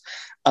 frigates.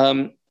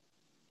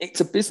 It's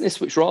a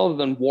business which, rather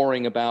than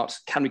worrying about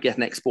can we get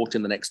an export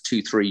in the next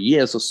 2-3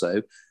 years or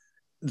so,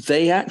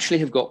 they actually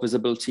have got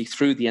visibility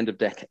through the end of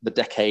the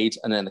decade,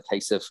 and in the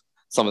case of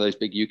some of those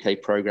big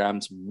UK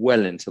programs,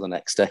 well into the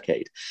next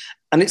decade.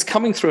 And it's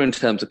coming through in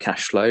terms of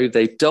cash flow.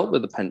 They've dealt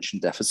with the pension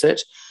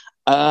deficit.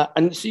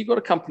 And so you've got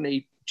a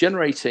company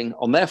generating,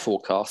 on their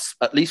forecasts,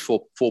 at least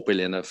 4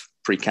 billion of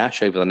free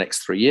cash over the next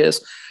 3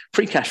 years,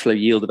 free cash flow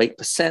yield of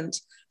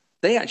 8%.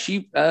 They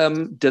actually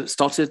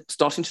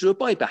starting to do a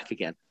buyback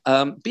again.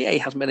 BAE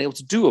hasn't been able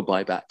to do a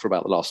buyback for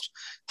about the last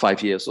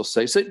 5 years or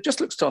so. So it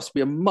just looks to us to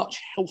be a much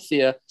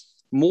healthier,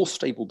 more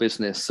stable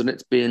business than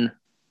it's been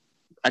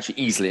actually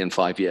easily in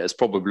 5 years,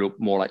 probably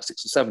more like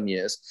 6 or 7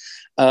 years.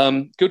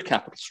 Good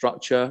capital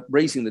structure,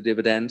 raising the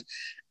dividend.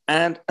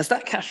 And as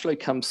that cash flow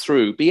comes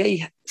through,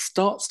 BAE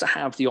starts to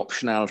have the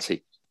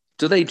optionality.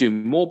 Do they do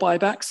more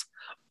buybacks,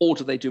 or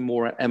do they do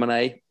more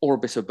M&A, or a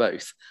bit of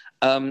both?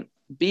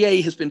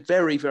 BAE has been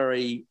very,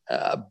 very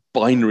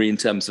binary in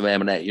terms of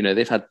M&A.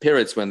 They've had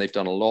periods when they've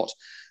done a lot.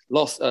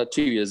 Last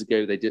 2 years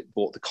ago, they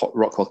bought the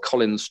Rockwell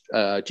Collins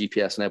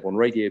GPS and airborne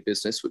radio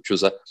business, which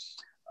was a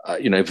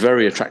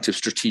very attractive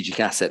strategic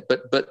asset.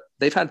 But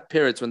they've had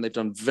periods when they've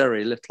done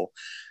very little.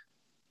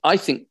 I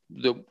think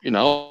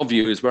our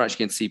view is we're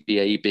actually going to see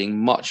BAE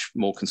being much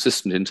more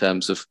consistent in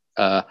terms of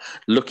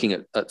looking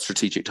at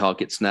strategic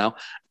targets now.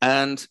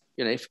 And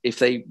if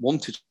they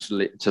wanted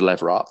to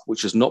lever up,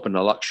 which has not been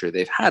a luxury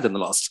they've had in the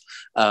last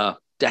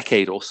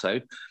decade or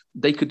so,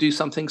 they could do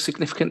something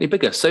significantly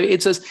bigger. So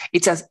it's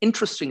as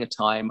interesting a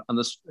time, and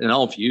this, in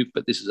our view,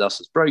 but this is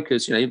us as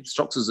brokers,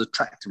 stocks as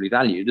attractively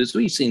valued as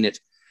we've seen it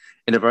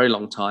in a very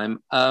long time,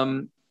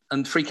 and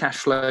free cash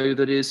flow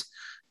that is,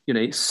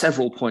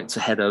 several points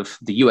ahead of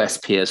the US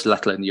peers,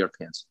 let alone the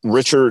Europeans.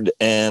 Richard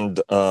and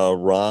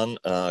Ron,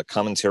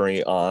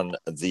 commentary on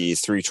the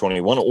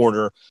 321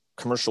 order,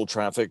 commercial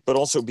traffic, but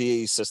also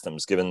BAE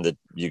Systems, given that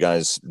you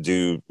guys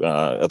do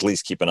at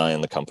least keep an eye on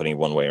the company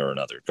one way or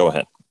another. Go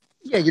ahead.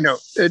 Yeah,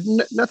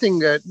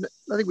 nothing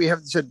we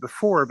haven't said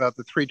before about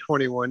the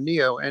 321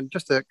 Neo, and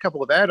just a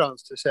couple of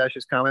add-ons to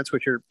Sash's comments,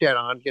 which are dead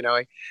on.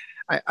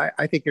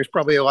 I think there's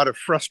probably a lot of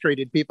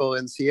frustrated people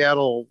in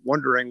Seattle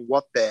wondering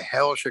what the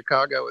hell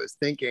Chicago is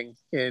thinking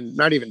and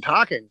not even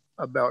talking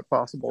about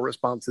possible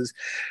responses.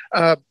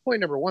 Point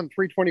number one,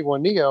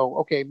 321 Neo,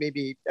 okay,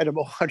 maybe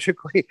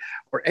etymologically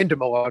or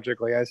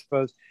entomologically, I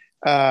suppose,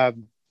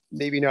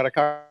 maybe not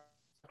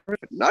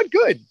not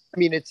good. I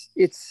mean,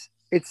 it's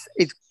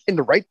in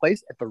the right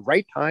place at the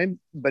right time,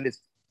 but it's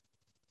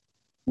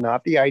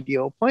not the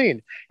ideal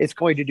plane. It's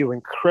going to do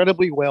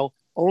incredibly well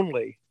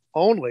only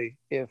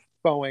if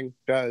Boeing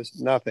does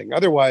nothing.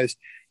 Otherwise,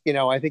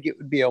 I think it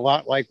would be a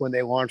lot like when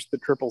they launched the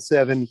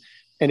 777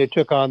 and it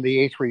took on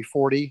the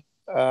A340.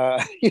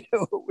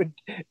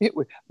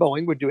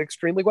 Boeing would do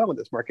extremely well in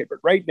this market, but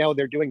right now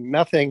they're doing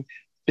nothing.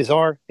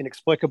 Bizarre,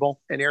 inexplicable,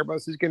 and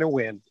Airbus is going to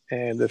win.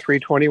 And the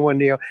 321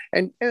 Neo,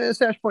 and as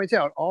Sash points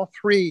out, all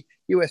three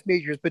U.S.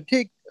 majors, but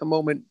take a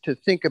moment to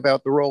think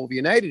about the role of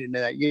United in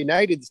that.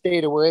 United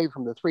stayed away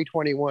from the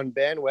 321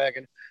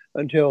 bandwagon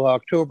until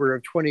October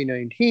of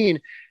 2019.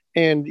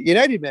 And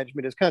United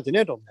management is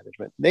Continental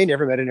management. They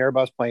never met an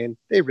Airbus plane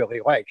they really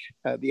liked.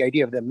 The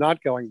idea of them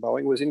not going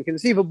Boeing was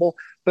inconceivable,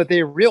 but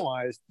they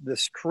realized the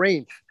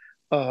strength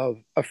of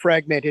a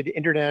fragmented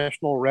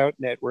international route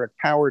network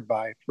powered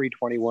by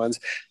 321s,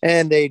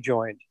 and they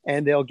joined,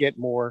 and they'll get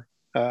more.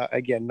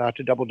 Again, not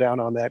to double down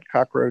on that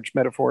cockroach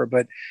metaphor,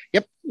 but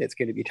yep, it's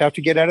going to be tough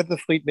to get out of the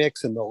fleet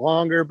mix, and the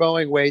longer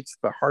Boeing waits,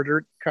 the harder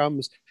it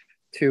comes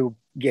to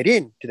get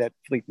into that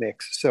fleet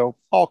mix. So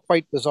all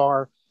quite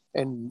bizarre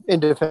and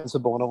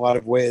indefensible in a lot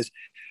of ways.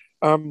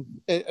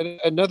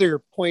 Another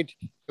point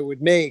I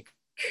would make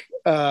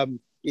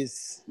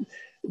is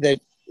that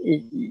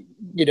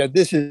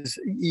this is,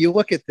 you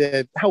look at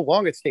how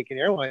long it's taken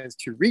airlines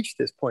to reach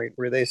this point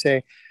where they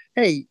say,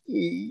 hey,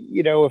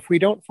 if we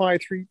don't fly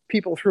three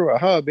people through a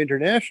hub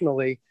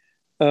internationally,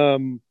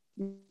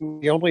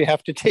 we only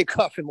have to take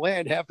off and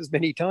land half as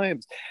many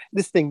times.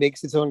 This thing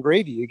makes its own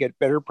gravy. You get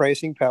better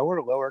pricing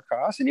power, lower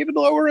costs, and even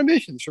lower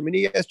emissions from an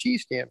ESG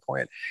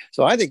standpoint.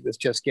 So I think this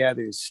just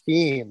gathers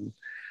steam.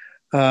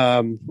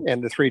 And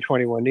the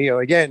 321 Neo,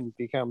 again,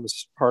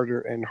 becomes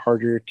harder and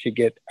harder to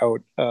get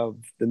out of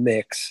the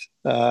mix.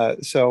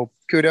 So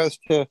kudos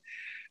to,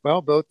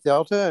 both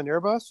Delta and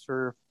Airbus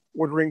for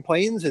ordering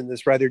planes in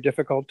this rather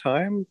difficult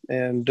time.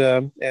 And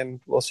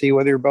we'll see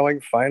whether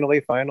Boeing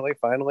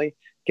finally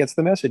gets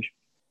the message.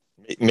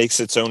 It makes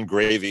its own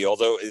gravy,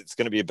 although it's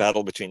going to be a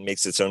battle between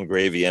makes its own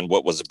gravy and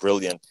what was a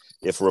brilliant,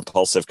 if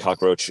repulsive,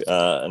 cockroach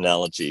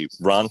analogy.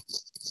 Ron?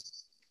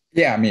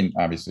 Yeah, I mean,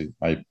 obviously,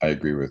 I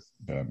agree with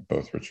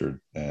both Richard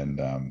and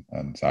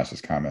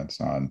Sasha's comments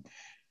on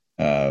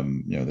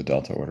the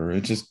Delta order.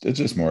 It's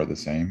just more of the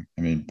same.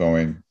 I mean,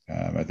 Boeing.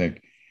 I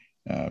think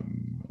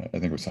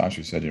what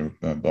Sasha said.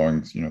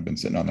 Boeing's been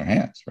sitting on their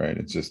hands, right?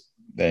 It's just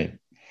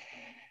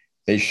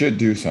they should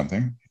do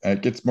something.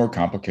 It gets more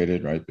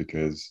complicated, right?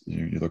 Because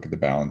you look at the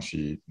balance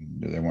sheet.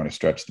 Do they want to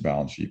stretch the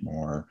balance sheet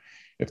more?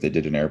 If they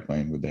did an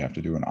airplane, would they have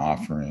to do an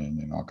offering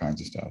and all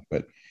kinds of stuff?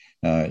 But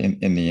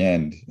in the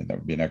end, that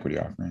would be an equity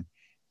offering.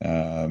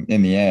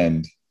 In the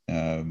end,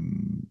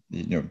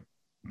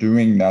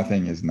 doing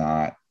nothing is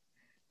not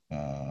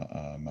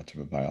much of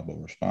a viable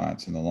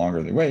response. And the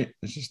longer they wait,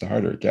 it's just the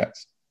harder it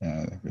gets.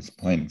 It's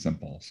plain and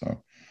simple.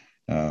 So,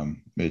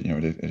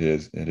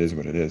 it is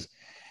what it is.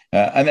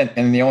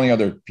 And the only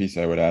other piece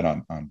I would add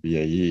on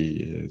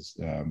BAE is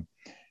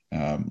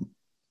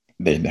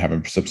they have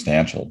a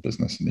substantial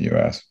business in the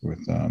U.S.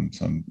 with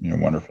some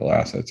wonderful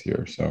assets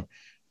here. So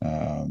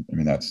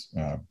that's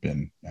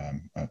been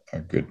a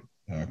good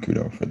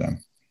kudo for them.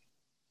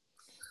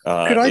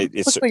 Could I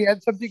quickly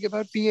add something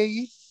about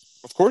BAE?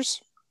 Of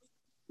course.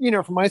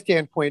 From my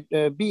standpoint,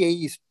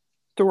 BAE's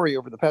story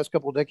over the past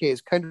couple of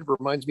decades kind of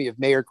reminds me of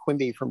Mayor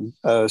Quimby from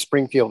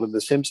Springfield of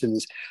The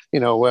Simpsons.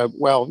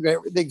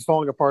 Everything's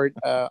falling apart.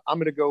 I'm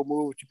going to go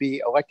move to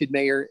be elected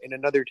mayor in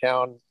another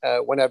town.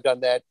 When I've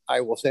done that,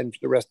 I will send for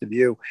the rest of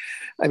you.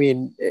 I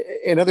mean,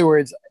 in other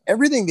words,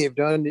 everything they've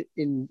done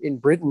in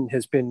Britain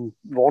has been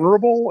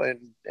vulnerable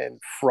and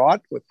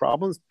fraught with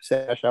problems.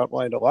 Sash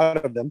outlined a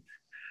lot of them.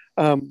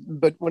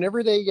 But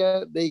whenever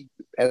they,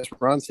 as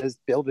Ron says,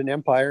 build an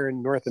empire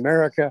in North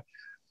America,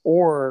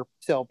 or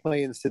sell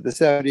planes to the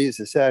Saudis,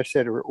 as Sash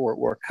said,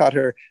 or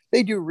Qatar,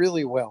 they do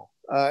really well.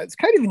 It's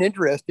kind of an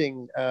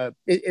interesting,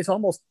 it's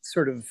almost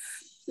sort of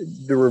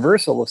the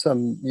reversal of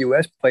some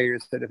US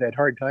players that have had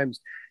hard times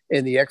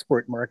in the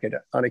export market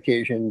on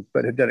occasion,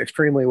 but have done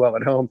extremely well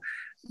at home.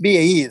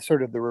 BAE is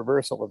sort of the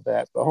reversal of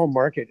that. The home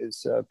market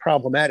is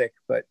problematic,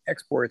 but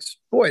exports,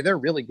 boy, they're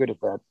really good at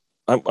that.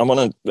 I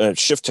want to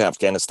shift to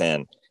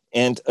Afghanistan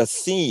and a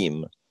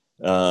theme.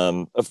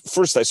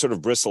 First, I sort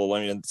of bristle.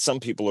 I mean, some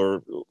people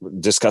are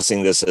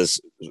discussing this as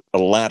a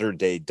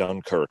latter-day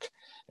Dunkirk,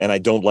 and I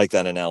don't like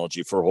that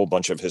analogy for a whole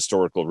bunch of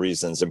historical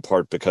reasons, in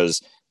part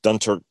because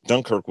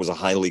Dunkirk was a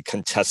highly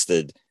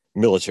contested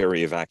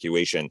military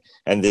evacuation,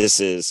 and this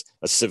is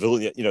a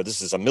civilian.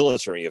 This is a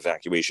military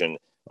evacuation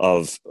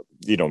of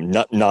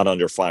not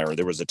under fire.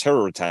 There was a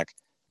terror attack,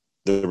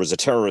 and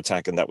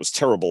that was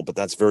terrible, but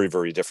that's very,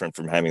 very different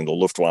from having the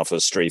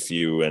Luftwaffe strafe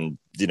you and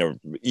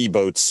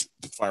e-boats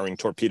firing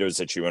torpedoes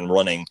at you and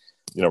running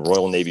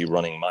Royal Navy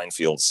running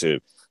minefields to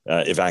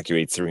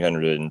evacuate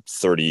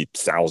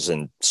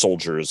 330,000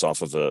 soldiers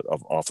off of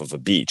a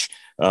beach.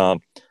 But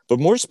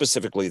more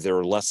specifically, there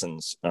are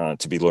lessons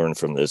to be learned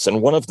from this,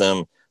 and one of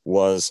them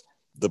was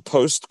the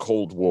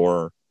post-Cold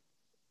War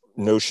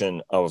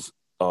notion of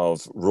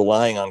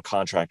relying on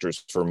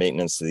contractors for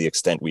maintenance to the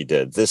extent we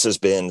did. This has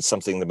been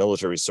something the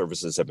military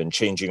services have been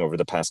changing over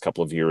the past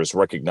couple of years,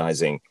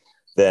 recognizing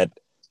that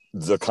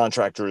the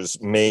contractors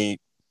may,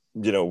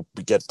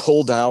 get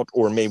pulled out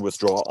or may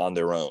withdraw on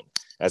their own,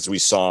 as we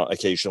saw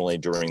occasionally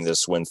during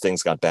this when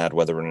things got bad,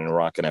 whether in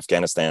Iraq and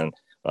Afghanistan.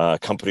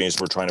 Companies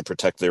were trying to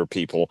protect their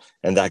people,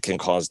 and that can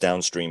cause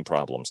downstream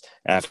problems.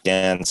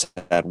 Afghans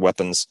had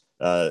weapons,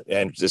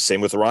 and the same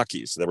with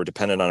Iraqis. They were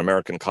dependent on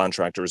American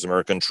contractors.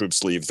 American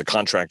troops leave, the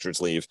contractors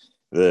leave,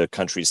 the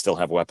countries still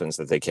have weapons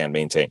that they can't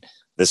maintain.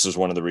 This is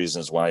one of the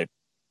reasons why a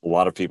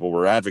lot of people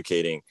were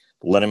advocating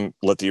let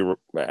the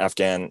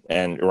Afghan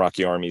and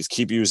Iraqi armies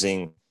keep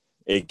using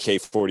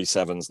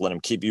AK-47s, let them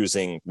keep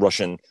using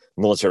Russian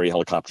military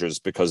helicopters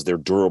because they're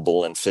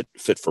durable and fit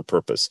for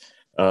purpose.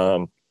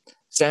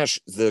 Sash,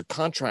 the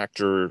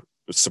contractor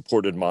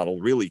supported model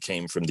really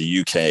came from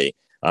the UK.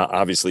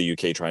 Obviously,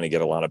 UK trying to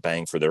get a lot of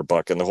bang for their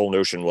buck. And the whole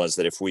notion was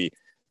that if we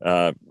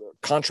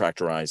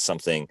contractorize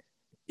something,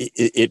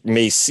 it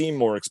may seem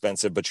more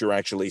expensive, but you're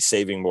actually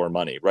saving more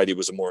money, right? It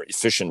was a more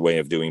efficient way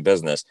of doing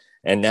business.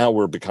 And now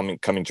we're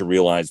coming to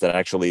realize that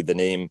actually the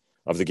name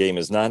of the game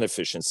is not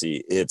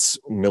efficiency, it's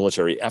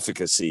military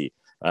efficacy,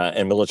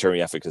 and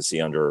military efficacy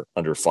under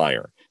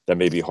fire. That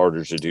may be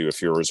harder to do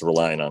if you're as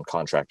reliant on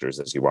contractors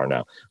as you are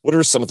now. What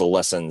are some of the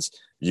lessons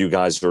you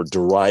guys are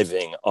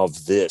deriving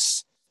of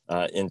this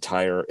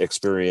entire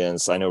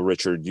experience? I know,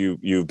 Richard,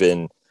 you've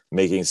been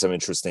making some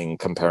interesting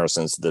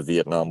comparisons to the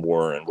Vietnam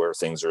War and where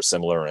things are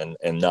similar and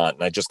not.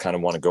 And I just kind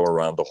of want to go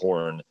around the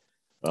horn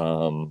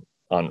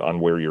on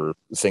where your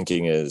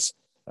thinking is.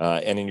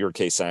 And in your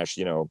case, Ash,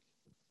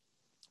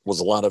 was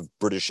a lot of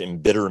British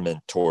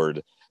embitterment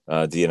toward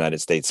the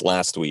United States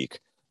last week,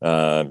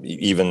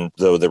 even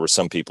though there were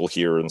some people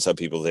here and some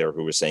people there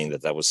who were saying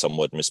that was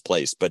somewhat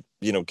misplaced. But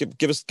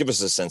give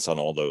us a sense on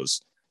all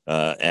those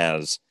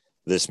as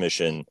this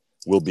mission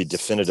will be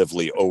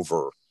definitively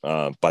over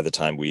by the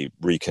time we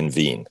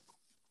reconvene.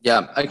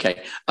 Yeah.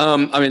 Okay.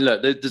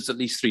 Look, there's at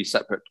least three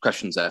separate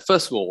questions there.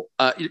 First of all,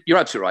 you're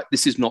absolutely right.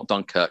 This is not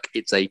Dunkirk.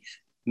 It's a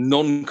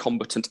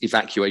non-combatant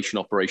evacuation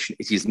operation.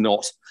 It is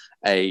not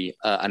an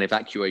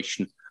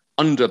evacuation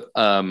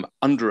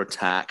under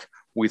attack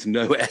with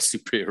no air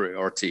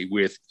superiority,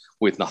 with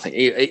nothing.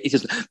 It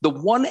is the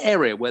one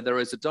area where there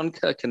is a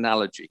Dunkirk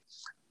analogy,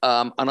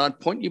 and I'd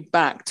point you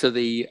back to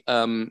the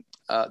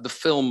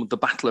film The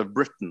Battle of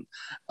Britain,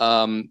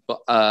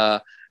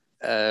 I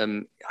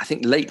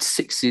think late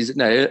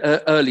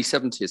 60s, early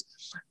 70s.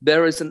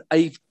 There is an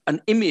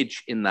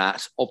image in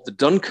that of the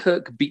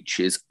Dunkirk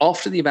beaches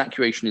after the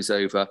evacuation is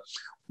over,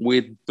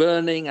 with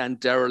burning and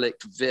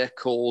derelict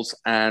vehicles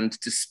and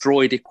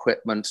destroyed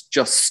equipment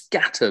just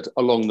scattered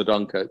along the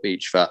Dunkirk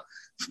beach for,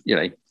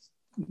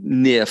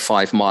 near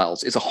 5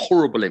 miles. It's a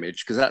horrible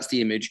image because that's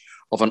the image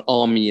of an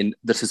army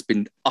that has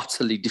been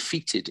utterly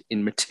defeated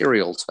in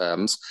material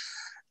terms.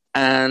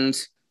 And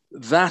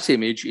that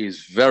image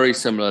is very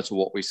similar to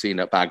what we've seen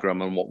at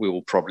Bagram and what we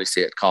will probably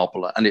see at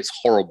Karbala. And it's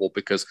horrible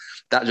because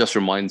that just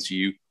reminds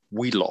you,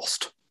 we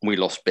lost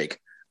big.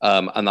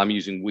 And I'm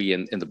using we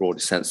in the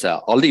broadest sense there.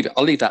 I'll leave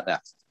that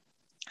there.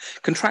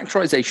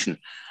 Contractorization.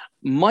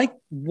 My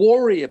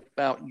worry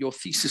about your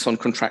thesis on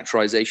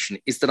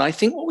contractorization is that I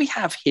think what we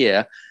have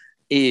here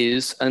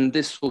is, and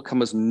this will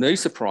come as no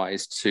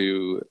surprise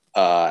to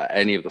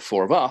any of the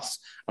four of us,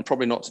 and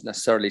probably not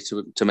necessarily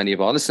to many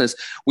of our listeners,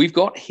 we've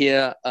got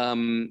here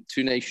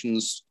two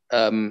nations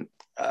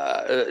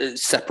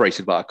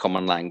separated by a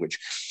common language.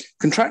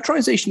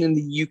 Contractorization in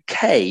the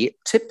UK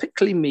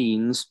typically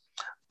means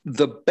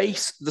the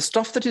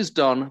stuff that is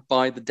done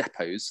by the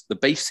depots, the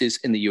bases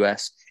in the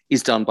US,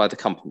 is done by the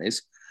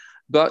companies.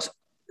 But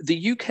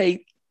the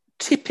UK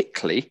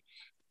typically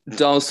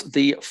does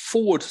the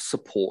forward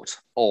support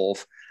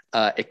of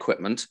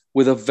equipment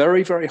with a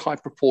very, very high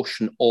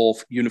proportion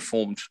of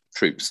uniformed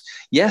troops.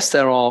 Yes,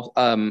 there are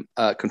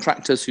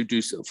contractors who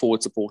do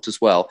forward support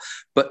as well,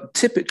 but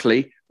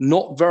typically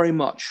not very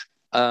much.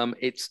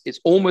 It's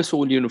almost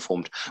all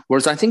uniformed.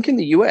 Whereas I think in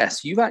the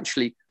US, you've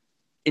actually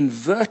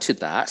inverted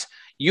that.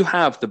 You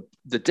have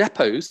the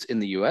depots in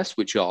the US,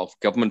 which are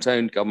government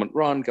owned, government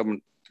run,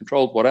 government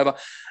controlled, whatever.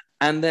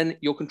 And then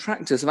your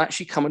contractors have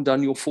actually come and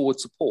done your forward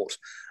support.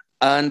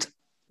 And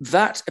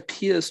that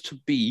appears to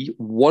be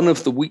one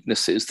of the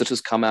weaknesses that has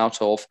come out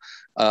of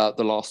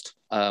the last,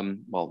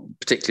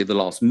 particularly the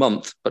last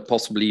month, but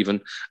possibly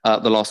even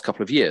the last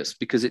couple of years,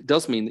 because it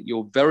does mean that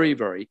you're very,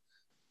 very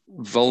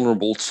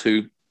vulnerable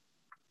to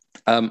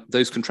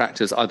those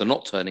contractors either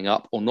not turning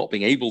up or not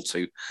being able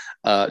to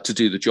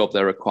do the job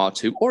they're required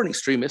to, or an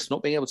extremist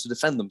not being able to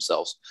defend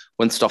themselves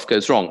when stuff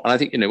goes wrong. And I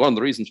think, one of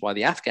the reasons why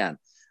the Afghan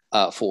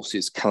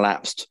forces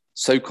collapsed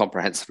so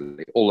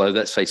comprehensively, although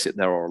let's face it,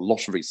 there are a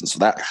lot of reasons for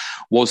that,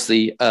 was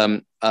the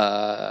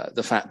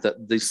fact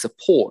that the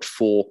support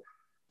for,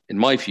 in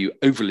my view,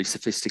 overly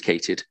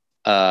sophisticated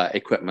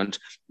equipment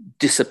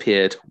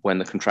disappeared when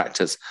the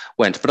contractors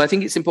went. But I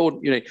think it's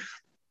important,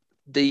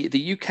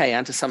 the UK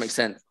and to some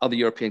extent other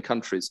European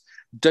countries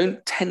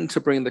don't tend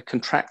to bring the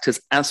contractors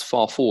as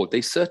far forward.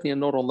 They certainly are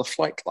not on the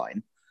flight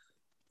line,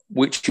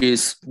 which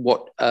is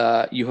what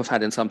you have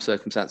had in some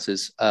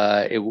circumstances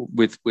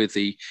with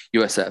the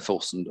US Air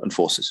Force and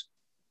forces.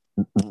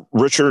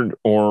 Richard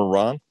or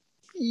Ron?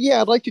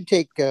 Yeah, I'd like to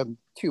take 2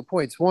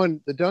 points.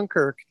 One, the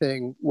Dunkirk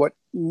thing, what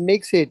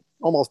makes it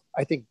almost,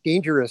 I think,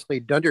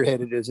 dangerously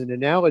dunderheaded as an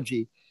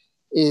analogy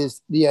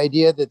is the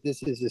idea that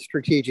this is a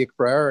strategic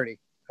priority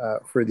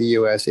for the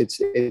US.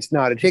 It's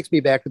not. It takes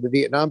me back to the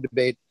Vietnam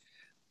debate.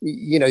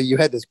 You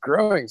had this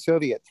growing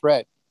Soviet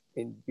threat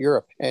in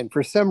Europe. And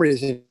for some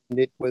reason,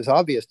 it was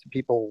obvious to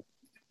people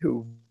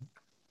who,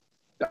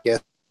 I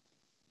guess,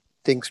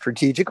 think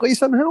strategically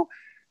somehow,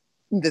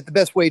 that the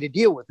best way to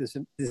deal with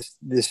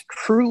this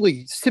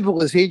truly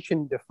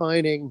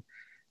civilization-defining,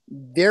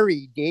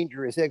 very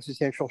dangerous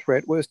existential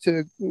threat was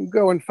to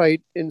go and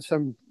fight in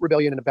some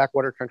rebellion in a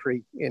backwater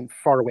country in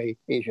faraway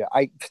Asia.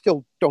 I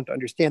still don't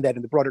understand that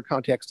in the broader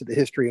context of the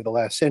history of the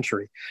last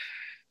century.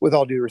 With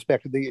all due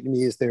respect to the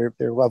Vietnamese,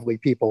 they're lovely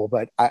people,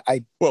 but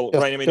I don't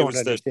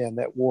understand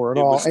that war at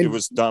all. It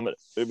was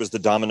the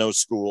domino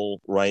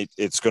school, right?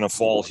 It's going to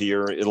fall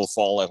here, it'll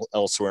fall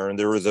elsewhere. And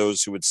there are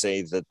those who would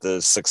say that the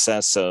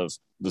success of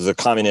the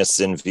communists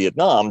in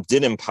Vietnam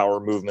did empower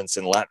movements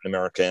in Latin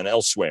America and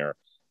elsewhere.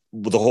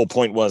 The whole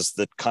point was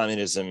that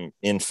communism,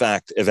 in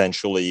fact,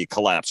 eventually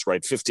collapsed,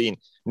 right?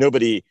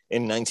 Nobody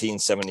in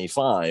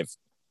 1975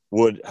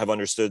 would have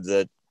understood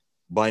that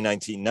by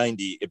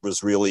 1990, it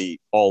was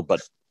really all but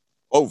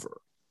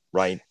over,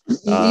 right?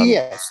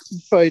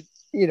 Yes, but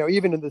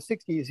even in the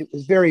 60s, it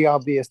was very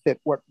obvious that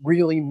what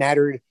really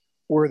mattered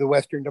were the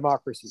Western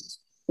democracies,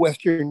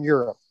 Western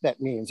Europe,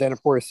 that means, and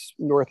of course,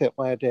 North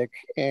Atlantic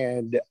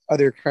and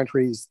other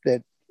countries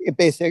that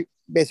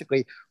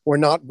basically were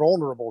not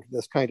vulnerable to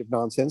this kind of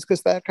nonsense,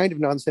 because that kind of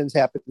nonsense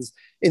happens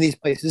in these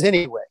places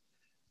anyway.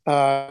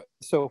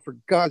 So for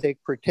God's sake,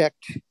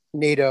 protect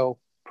NATO,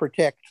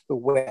 protect the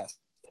West.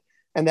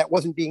 And that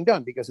wasn't being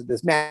done because of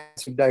this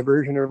massive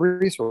diversion of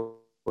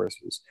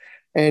resources.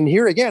 And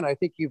here again, I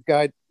think you've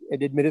got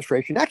an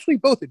administration, actually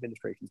both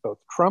administrations, both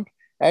Trump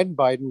and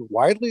Biden,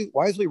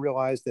 wisely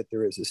realized that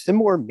there is a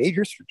similar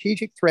major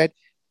strategic threat.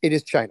 It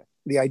is China.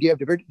 The idea of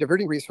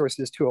diverting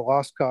resources to a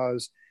lost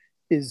cause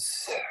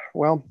is,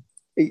 well,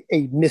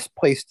 a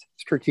misplaced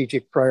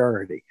strategic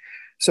priority.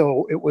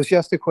 So it was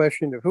just a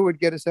question of who would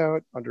get us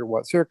out, under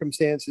what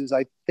circumstances.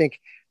 I think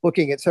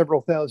looking at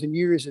several thousand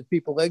years of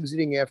people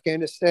exiting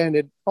Afghanistan,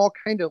 it all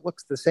kind of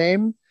looks the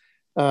same.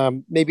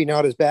 Maybe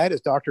not as bad as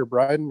Dr.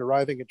 Brydon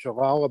arriving at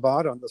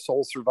Jalalabad on the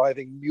sole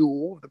surviving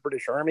mule of the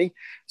British Army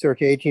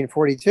circa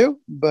 1842,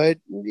 but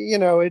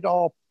it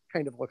all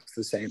kind of looks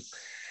the same.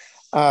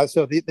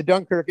 So the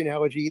Dunkirk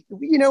analogy,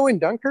 in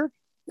Dunkirk,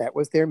 that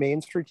was their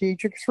main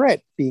strategic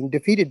threat. Being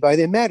defeated by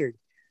them mattered.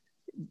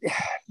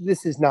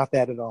 This is not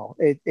that at all.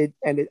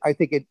 I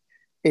think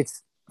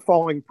it's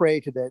falling prey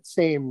to that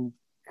same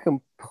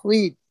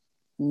complete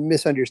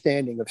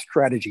misunderstanding of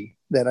strategy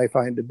that I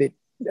find a bit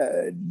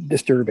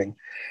disturbing.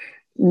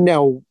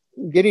 Now,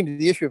 getting to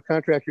the issue of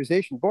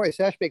contractorization, boy,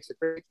 Sash makes a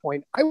great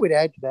point. I would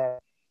add to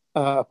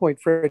that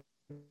point Fred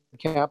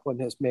Kaplan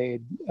has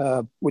made,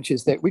 which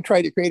is that we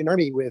tried to create an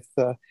army with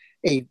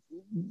an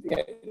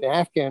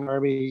Afghan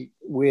army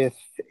with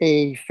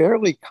a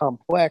fairly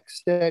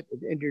complex set of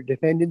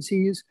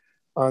interdependencies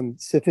on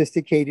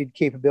sophisticated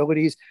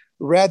capabilities,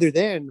 rather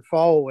than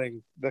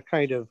following the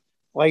kind of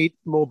light,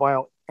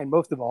 mobile, and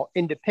most of all,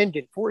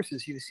 independent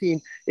forces you've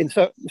seen in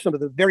some of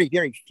the very,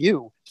 very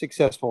few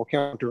successful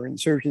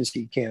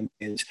counterinsurgency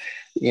campaigns.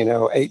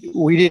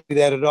 We didn't do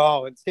that at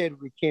all. Instead,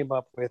 we came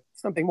up with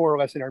something more or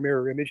less in our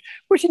mirror image,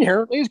 which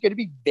inherently is going to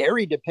be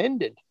very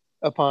dependent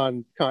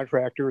upon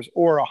contractors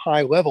or a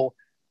high level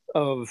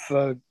of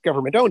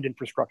government-owned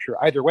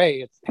infrastructure. Either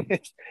way,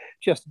 it's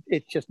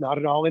just not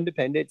at all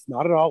independent. It's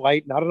not at all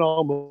light, not at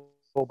all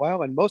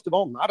mobile, and most of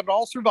all, not at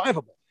all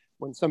survivable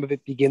when some of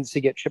it begins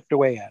to get chipped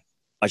away at.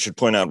 I should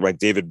point out, right,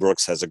 David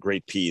Brooks has a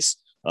great piece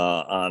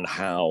on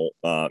how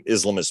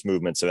Islamist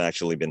movements have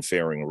actually been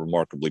faring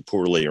remarkably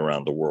poorly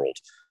around the world,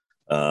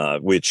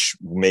 which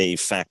may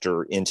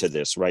factor into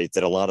this, right?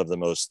 That a lot of the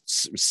most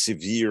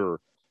severe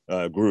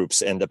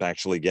groups end up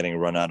actually getting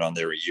run out on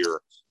their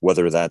ear,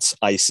 whether that's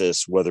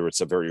ISIS, whether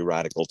it's a very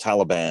radical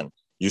Taliban.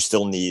 You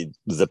still need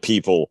the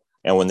people.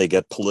 And when they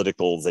get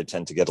political, they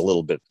tend to get a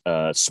little bit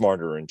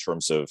smarter in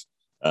terms of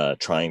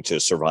trying to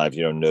survive.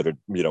 Noted,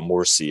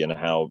 Morsi and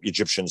how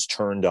Egyptians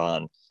turned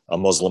on a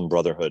Muslim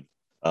Brotherhood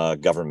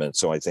government.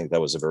 So I think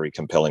that was a very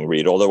compelling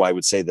read. Although I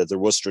would say that there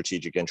was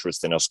strategic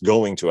interest in us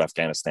going to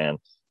Afghanistan.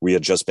 We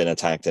had just been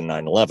attacked in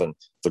 9/11.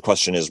 The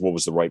question is, what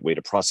was the right way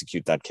to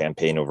prosecute that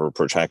campaign over a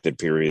protracted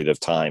period of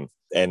time?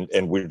 And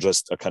we're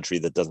just a country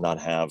that does not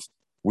have.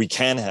 We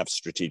can have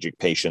strategic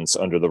patience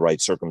under the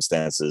right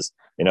circumstances.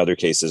 In other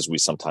cases, we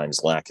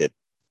sometimes lack it,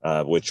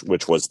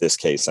 which was this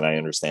case. And I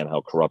understand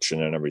how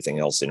corruption and everything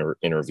else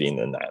intervene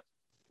in that.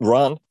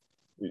 Ron,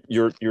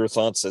 your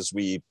thoughts as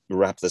we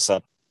wrap this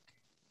up?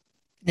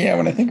 Yeah,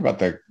 when I think about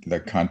the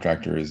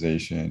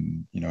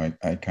contractorization,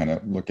 I kind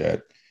of look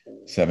at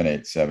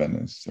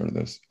 787 as sort of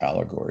this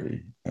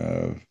allegory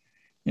of,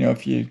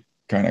 if you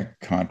kind of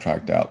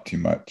contract out too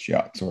much, you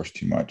outsource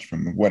too much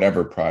from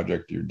whatever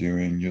project you're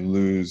doing, you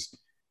lose.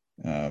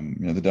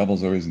 The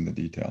devil's always in the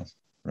details,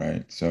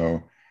 right?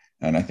 So,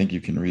 and I think you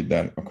can read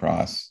that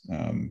across,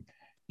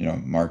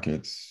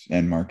 markets,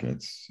 end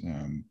markets,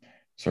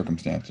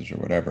 circumstances, or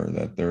whatever.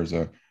 That there's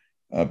a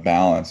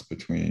balance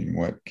between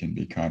what can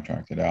be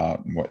contracted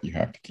out and what you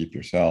have to keep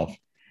yourself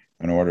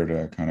in order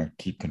to kind of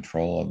keep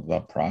control of the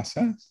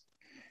process.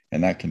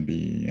 And that can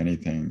be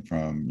anything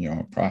from,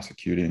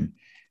 prosecuting,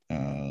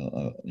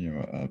 a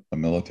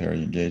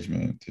military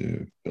engagement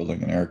to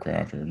building an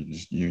aircraft, or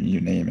just you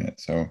name it.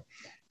 So,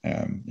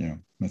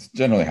 that's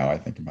generally how I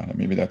think about it.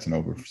 Maybe that's an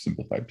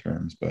oversimplified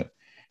terms, but,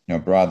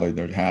 broadly,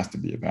 there has to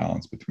be a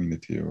balance between the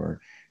two,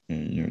 or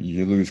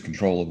you lose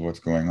control of what's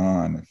going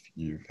on if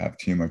you have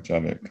too much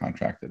of it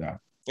contracted out.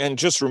 And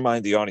just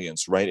remind the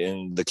audience, right,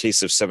 in the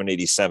case of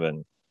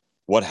 787,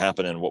 what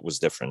happened and what was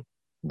different,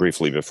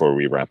 briefly, before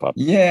we wrap up.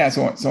 Yeah,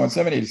 so on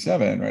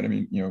 787, right, I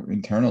mean,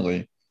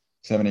 internally,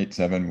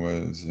 787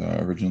 was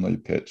originally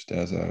pitched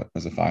as a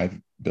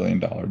 $5 billion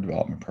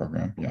development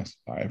program. Yes,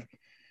 5.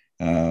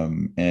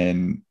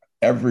 And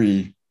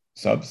every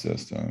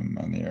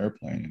subsystem on the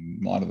airplane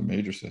and a lot of the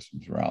major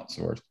systems were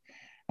outsourced,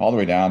 all the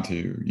way down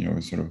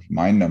to, sort of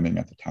mind-numbing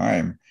at the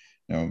time,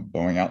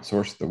 Boeing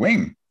outsourced the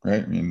wing,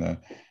 right? I mean,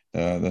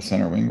 the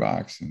center wing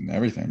box and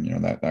everything,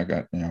 that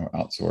got,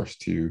 outsourced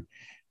to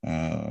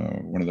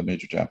one of the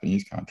major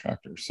Japanese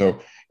contractors. So,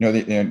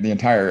 the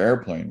entire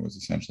airplane was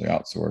essentially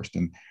outsourced.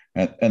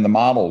 And the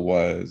model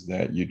was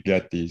that you'd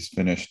get these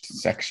finished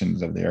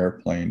sections of the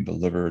airplane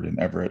delivered in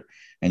Everett,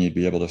 and you'd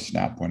be able to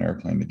snap one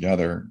airplane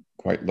together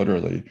quite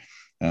literally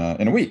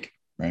in a week.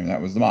 Right? And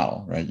that was the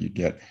model, right? You'd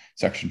get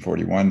Section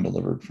 41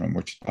 delivered from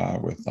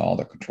Wichita with all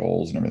the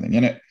controls and everything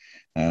in it.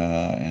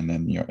 And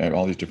then,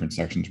 all these different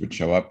sections would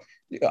show up,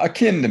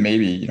 akin to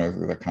maybe,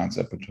 the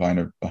concept behind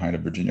a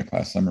Virginia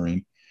class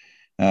submarine.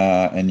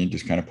 And you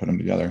just kind of put them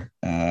together.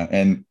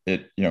 And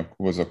it,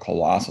 was a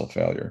colossal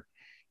failure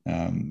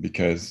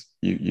because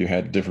you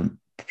had different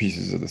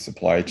pieces of the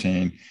supply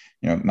chain,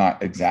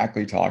 not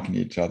exactly talking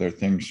to each other,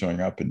 things showing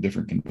up in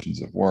different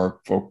conditions of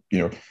work,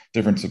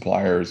 different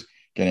suppliers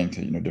getting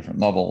to, different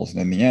levels.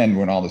 And in the end,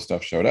 when all this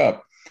stuff showed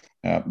up,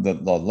 the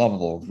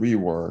level of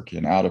rework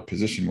and out of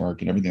position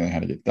work and everything that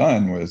had to get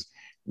done was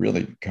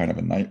really kind of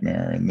a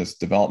nightmare. And this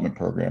development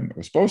program that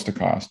was supposed to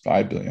cost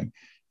 $5 billion,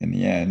 in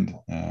the end,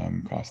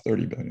 cost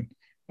 $30 billion,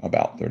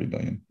 about $30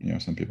 billion.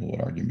 Some people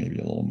would argue maybe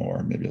a little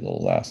more, maybe a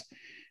little less.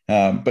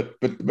 But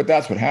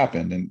that's what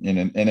happened.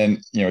 And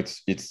then,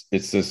 it's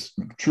this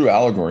true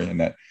allegory in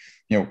that,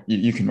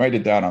 you can write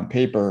it down on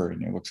paper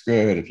and it looks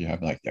good if you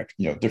have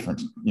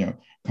different,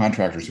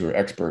 contractors who are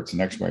experts in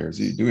X, Y, or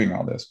Z doing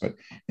all this. But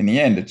in the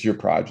end, it's your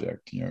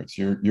project, it's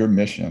your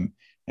mission.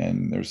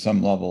 And there's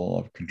some level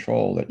of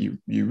control that you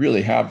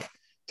really have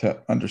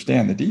to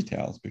understand the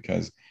details,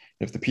 because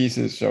if the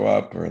pieces show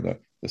up or the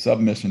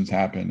submissions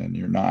happen and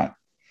you're not,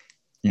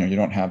 you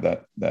don't have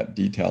that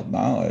detailed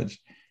knowledge,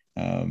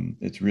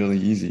 it's really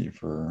easy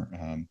for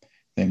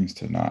things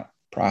to not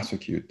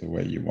prosecute the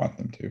way you want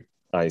them to.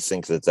 I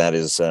think that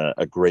is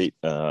a great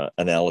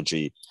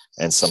analogy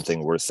and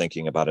something worth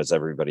thinking about as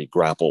everybody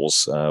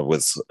grapples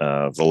with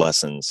the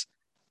lessons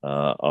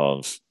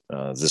of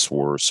this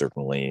war,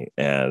 certainly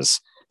as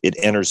it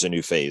enters a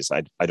new phase.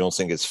 I don't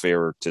think it's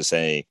fair to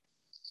say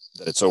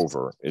that it's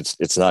over.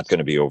 It's not going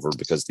to be over,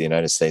 because the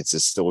United States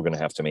is still going to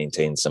have to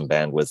maintain some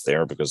bandwidth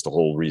there, because the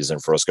whole reason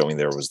for us going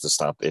there was to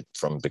stop it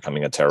from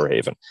becoming a terror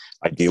haven.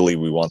 Ideally,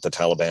 we want the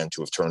Taliban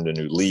to have turned a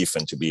new leaf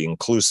and to be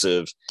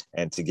inclusive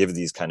and to give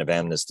these kind of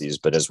amnesties.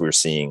 But as we're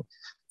seeing,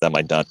 that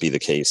might not be the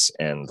case.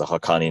 And the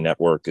Haqqani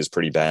network is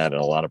pretty bad,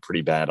 and a lot of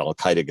pretty bad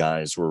Al-Qaeda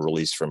guys were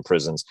released from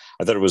prisons.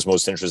 I thought it was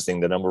most interesting.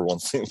 The number one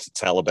thing the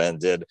Taliban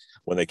did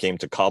when they came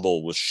to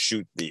Kabul was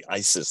shoot the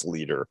ISIS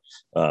leader,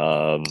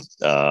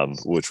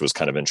 which was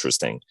kind of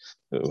interesting,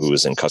 who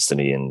was in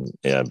custody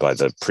by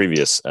the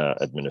previous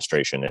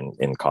administration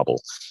in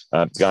Kabul.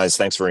 Guys,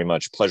 thanks very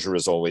much. Pleasure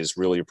as always.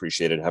 Really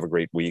appreciate it. Have a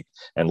great week,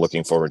 and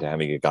looking forward to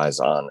having you guys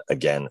on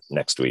again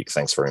next week.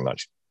 Thanks very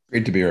much.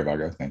 Great to be here,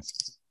 Vago.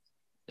 Thanks.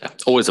 Yeah,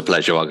 always a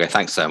pleasure, Vago.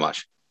 Thanks so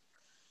much.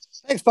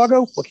 Thanks,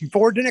 Vago. Looking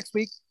forward to next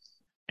week.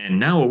 And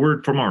now a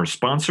word from our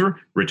sponsor,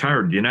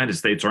 retired United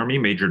States Army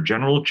Major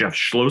General Jeff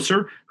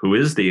Schlosser, who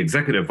is the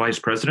Executive Vice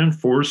President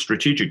for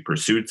Strategic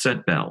Pursuits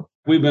at Bell.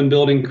 We've been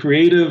building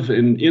creative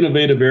and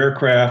innovative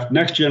aircraft,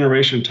 next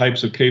generation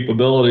types of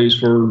capabilities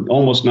for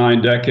almost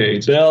 9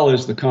 decades. Bell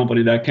is the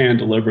company that can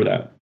deliver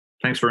that.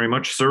 Thanks very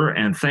much, sir.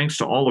 And thanks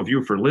to all of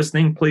you for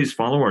listening. Please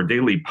follow our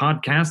daily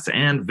podcasts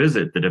and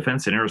visit the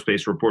Defense and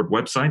Aerospace Report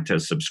website to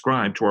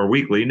subscribe to our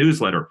weekly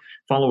newsletter.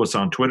 Follow us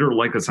on Twitter,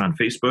 like us on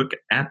Facebook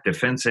at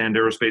Defense and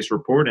Aerospace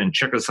Report, and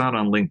check us out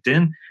on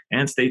LinkedIn.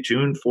 And stay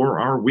tuned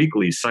for our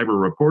weekly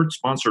cyber report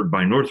sponsored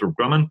by Northrop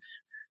Grumman.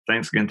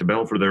 Thanks again to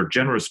Bell for their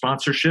generous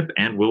sponsorship,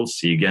 and we'll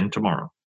see you again tomorrow.